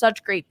are just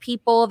such great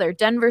people. They're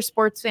Denver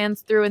sports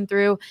fans through and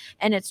through,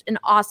 and it's an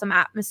awesome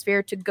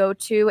atmosphere to go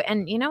to.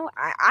 And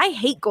I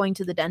hate going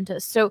to the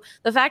dentist, so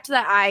the fact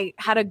that I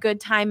had a good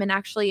time and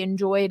actually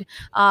enjoyed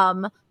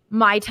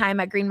my time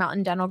at Green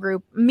Mountain Dental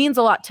Group means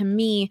a lot to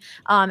me.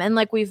 And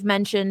like we've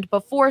mentioned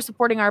before,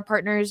 supporting our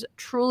partners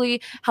truly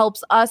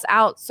helps us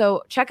out.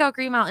 So check out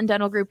Green Mountain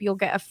Dental Group. You'll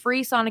get a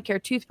free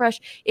Sonicare toothbrush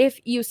if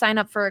you sign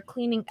up for a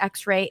cleaning,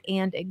 x-ray,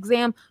 and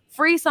exam.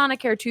 Free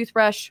Sonicare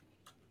toothbrush.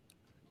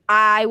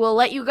 I will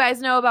let you guys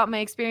know about my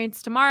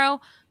experience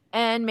tomorrow.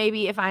 And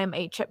maybe if I am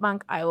a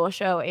chipmunk, I will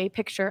show a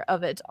picture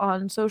of it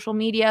on social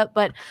media.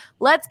 But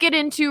let's get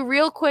into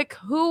real quick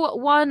who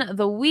won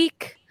the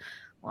week.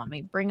 Let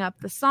me bring up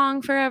the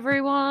song for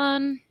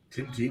everyone.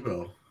 Tim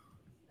Tebow.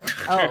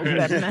 Oh,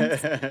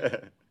 goodness.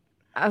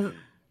 I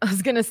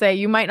was going to say,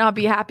 you might not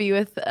be happy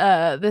with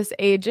this,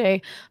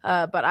 AJ,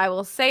 but I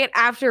will say it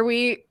after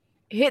we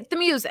hit the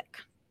music.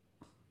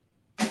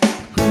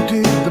 Who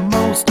did the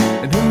most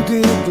and who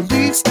did the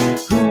least?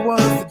 Who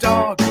was the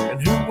dog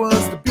and who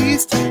was the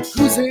beast?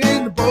 Who's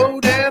in the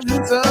boat and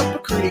who's up a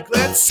creek?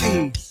 Let's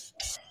see.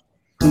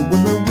 Who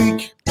won the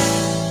week?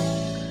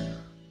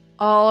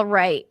 All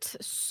right.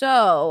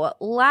 So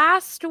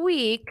last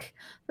week,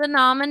 the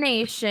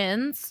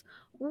nominations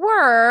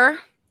were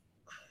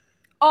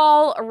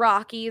all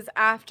Rockies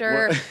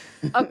after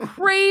a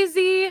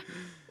crazy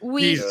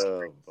week.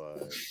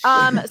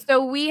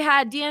 So we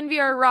had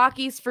DNVR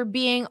Rockies for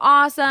being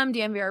awesome,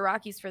 DNVR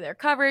Rockies for their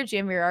coverage,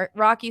 DNVR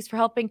Rockies for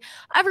helping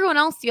everyone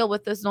else deal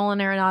with this Nolan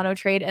Arenado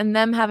trade and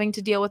them having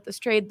to deal with this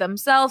trade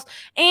themselves.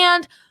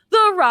 And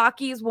the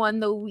Rockies won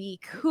the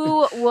week.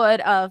 Who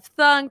would have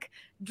thunk?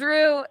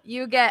 Drew,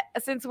 you get,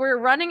 since we're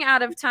running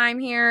out of time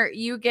here,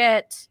 you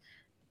get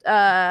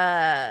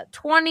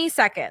 20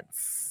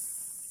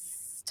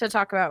 seconds to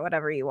talk about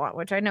whatever you want,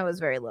 which I know is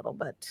very little,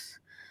 but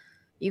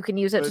you can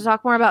use it to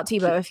talk more about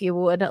Tebow if you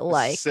would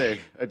like.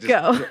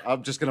 Go.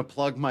 I'm just going to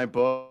plug my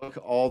book,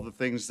 all the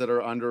things that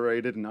are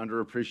underrated and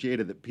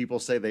underappreciated that people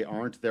say they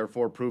aren't,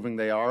 therefore proving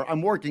they are.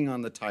 I'm working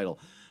on the title.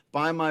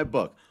 Buy my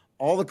book.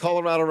 All the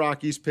Colorado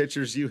Rockies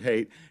pitchers you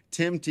hate,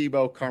 Tim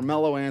Tebow,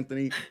 Carmelo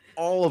Anthony,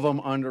 all of them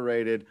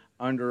underrated,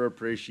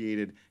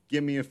 underappreciated.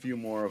 Give me a few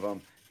more of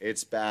them.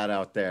 It's bad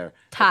out there.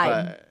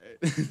 Time.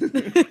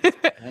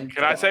 Can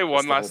I say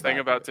one last thing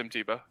about Tim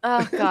Tebow?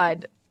 Oh,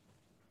 God.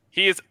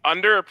 He is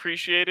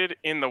underappreciated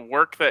in the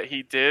work that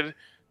he did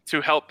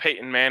to help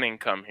Peyton Manning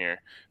come here.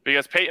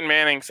 Because Peyton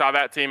Manning saw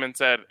that team and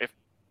said, if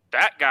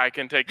that guy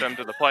can take them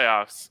to the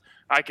playoffs,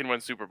 I can win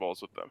Super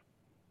Bowls with them.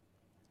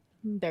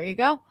 There you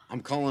go.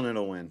 I'm calling it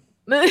a win.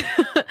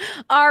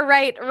 All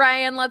right,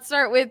 Ryan, let's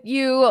start with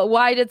you.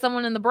 Why did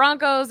someone in the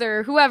Broncos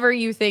or whoever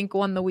you think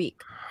won the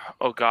week?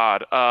 Oh,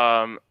 God.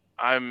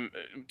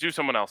 Do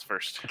someone else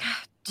first.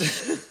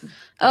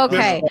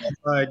 Okay.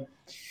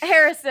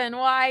 Harrison,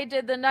 why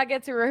did the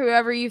Nuggets or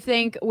whoever you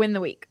think win the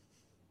week?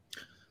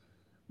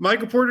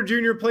 Michael Porter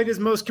Jr. played his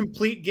most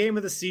complete game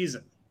of the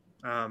season.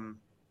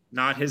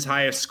 Not his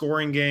highest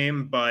scoring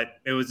game, but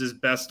it was his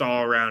best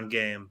all-around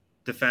game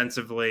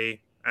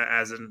defensively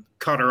as a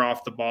cutter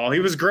off the ball. He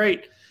was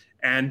great,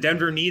 and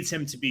Denver needs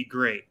him to be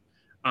great.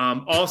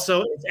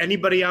 Also, if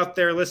anybody out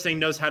there listening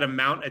knows how to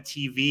mount a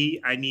TV,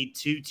 I need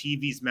 2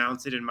 TVs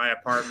mounted in my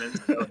apartment.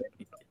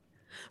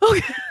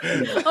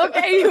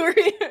 Okay, you were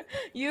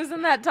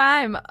using that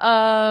time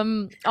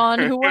on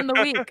who won the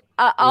week.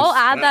 I'll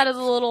add that as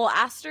a little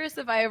asterisk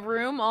if I have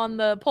room on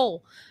the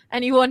poll.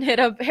 Anyone hit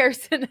up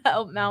Harrison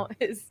help mount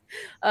his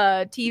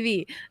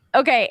TV.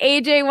 Okay,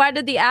 AJ, why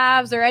did the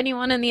Avs or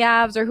anyone in the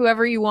Avs or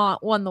whoever you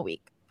want won the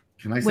week?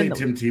 Can I say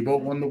Tim Tebow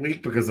won the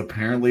week? Because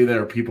apparently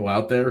there are people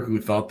out there who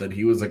thought that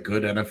he was a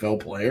good NFL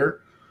player.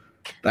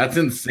 That's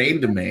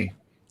insane to me.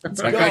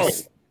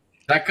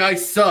 That guy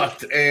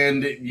sucked,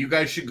 and you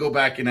guys should go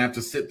back and have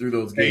to sit through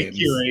those games. Thank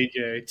you,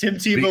 AJ. Tim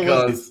Tebow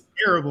was a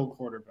terrible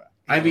quarterback.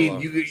 I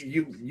mean,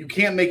 you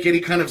can't make any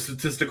kind of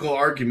statistical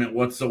argument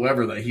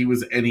whatsoever that he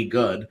was any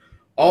good.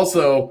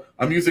 Also,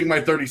 I'm using my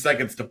 30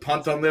 seconds to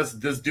punt on this.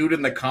 This dude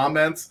in the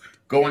comments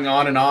going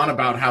on and on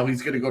about how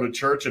he's going to go to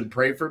church and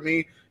pray for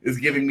me is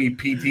giving me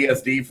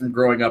PTSD from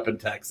growing up in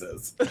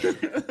Texas.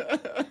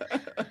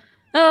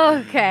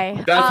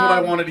 Okay. That's what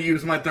I wanted to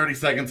use my 30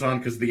 seconds on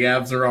because the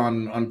Avs are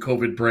on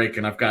COVID break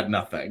and I've got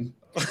nothing.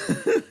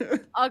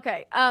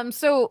 Okay.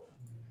 So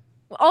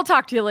I'll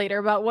talk to you later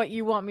about what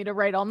you want me to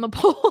write on the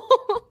poll.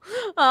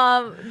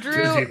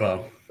 Drew,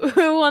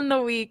 who won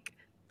the week?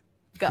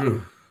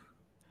 Go.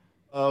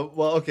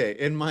 Well, okay.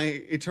 In my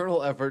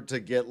eternal effort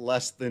to get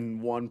less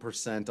than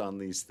 1% on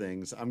these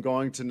things, I'm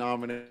going to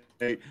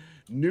nominate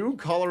new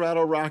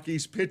Colorado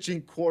Rockies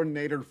pitching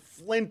coordinator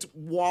Flint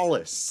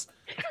Wallace.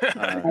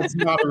 That's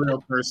not a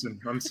real person.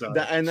 I'm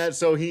sorry.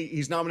 So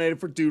he's nominated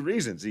for 2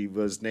 reasons. He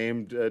was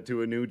named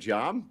to a new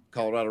job,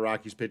 Colorado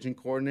Rockies pitching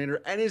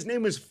coordinator, and his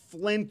name is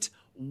Flint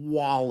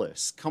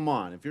Wallace. Come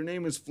on, if your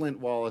name is Flint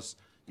Wallace,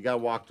 you got to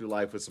walk through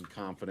life with some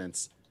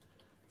confidence.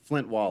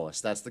 Flint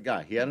Wallace, that's the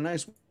guy. He had a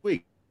nice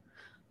week.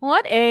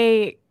 What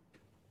a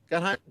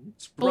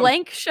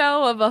blank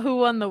show of a who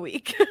won the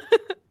week.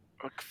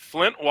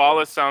 Flint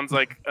Wallace sounds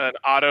like an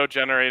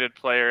auto-generated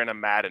player in a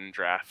Madden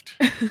draft.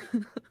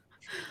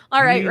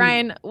 All right,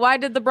 Ryan, why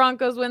did the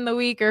Broncos win the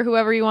week or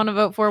whoever you want to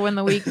vote for win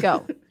the week?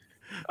 Go.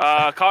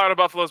 Colorado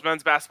Buffaloes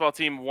men's basketball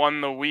team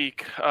won the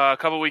week. A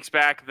couple weeks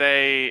back,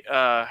 they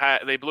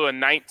blew a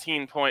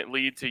 19-point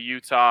lead to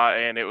Utah,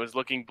 and it was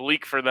looking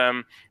bleak for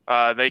them.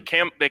 They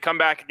come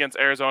back against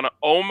Arizona,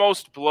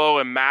 almost blow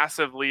a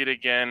massive lead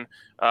again,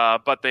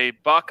 but they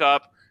buck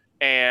up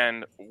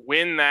and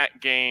win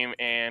that game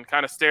and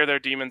kind of stare their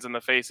demons in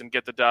the face and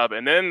get the dub.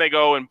 And then they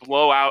go and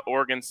blow out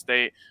Oregon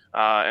State,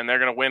 and they're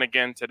going to win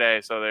again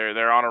today. So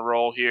they're on a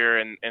roll here,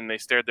 and they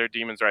stared their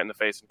demons right in the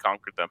face and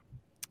conquered them.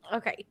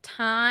 Okay,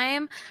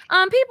 time.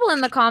 People in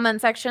the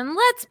comment section,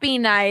 let's be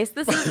nice.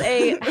 This is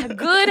a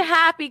good,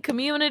 happy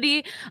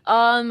community.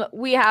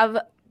 We have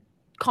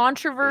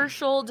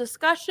controversial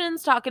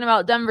discussions talking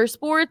about Denver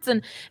sports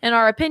and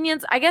our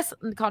opinions. I guess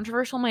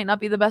controversial might not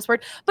be the best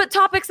word, but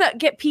topics that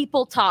get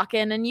people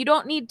talking, and you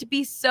don't need to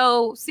be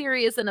so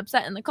serious and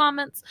upset in the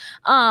comments.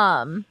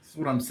 That's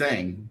what I'm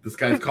saying. This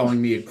guy's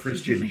calling me a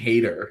Christian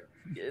hater.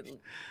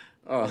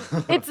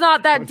 It's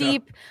not that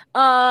deep.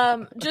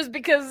 Just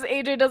because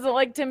AJ doesn't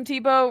like Tim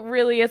Tebow,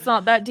 really, it's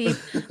not that deep.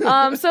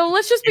 So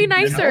let's just be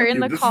nicer in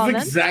the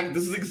comments. This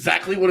is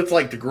exactly what it's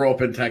like to grow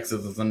up in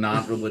Texas as a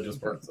non-religious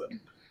person.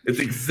 It's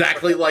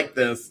exactly like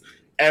this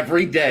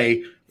every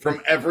day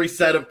from every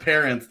set of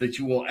parents that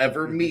you will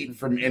ever meet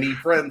from any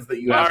friends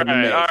that you have. All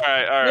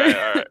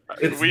right.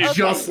 It's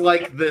just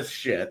like this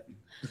shit.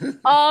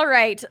 All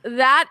right,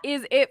 that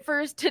is it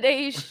for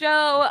today's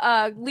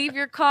show. Leave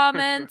your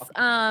comments.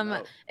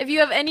 If you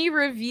have any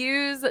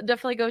reviews,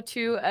 definitely go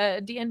to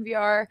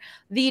DNVR,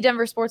 the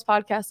Denver Sports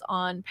Podcast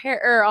on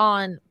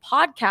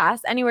podcast.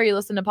 Anywhere you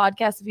listen to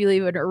podcasts, if you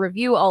leave it a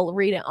review, I'll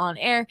read it on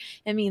air.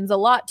 It means a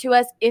lot to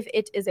us. If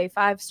it is a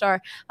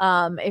 5-star,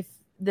 if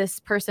this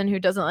person who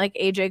doesn't like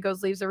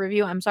AJ leaves a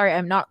review, I'm sorry,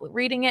 I'm not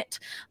reading it.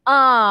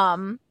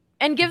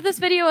 And give this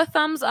video a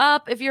thumbs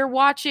up. If you're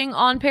watching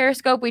on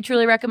Periscope, we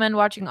truly recommend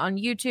watching on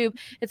YouTube.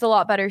 It's a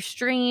lot better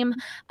stream.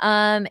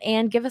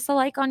 And give us a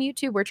like on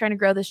YouTube. We're trying to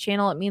grow this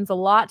channel. It means a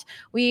lot.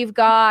 We've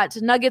got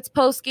Nuggets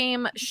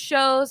post-game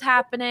shows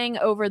happening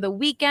over the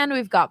weekend.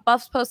 We've got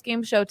Buffs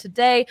post-game show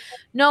today.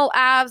 No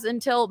Avs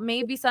until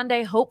maybe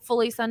Sunday.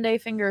 Hopefully Sunday,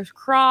 fingers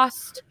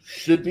crossed.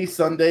 Should be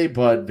Sunday,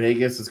 but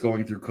Vegas is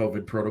going through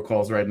COVID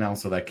protocols right now,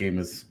 so that game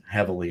is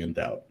heavily in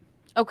doubt.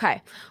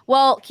 Okay.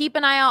 Well, keep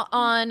an eye out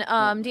on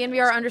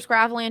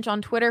DNVR_Avalanche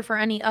on Twitter for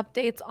any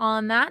updates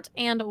on that.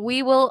 And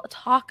we will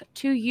talk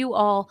to you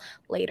all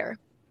later.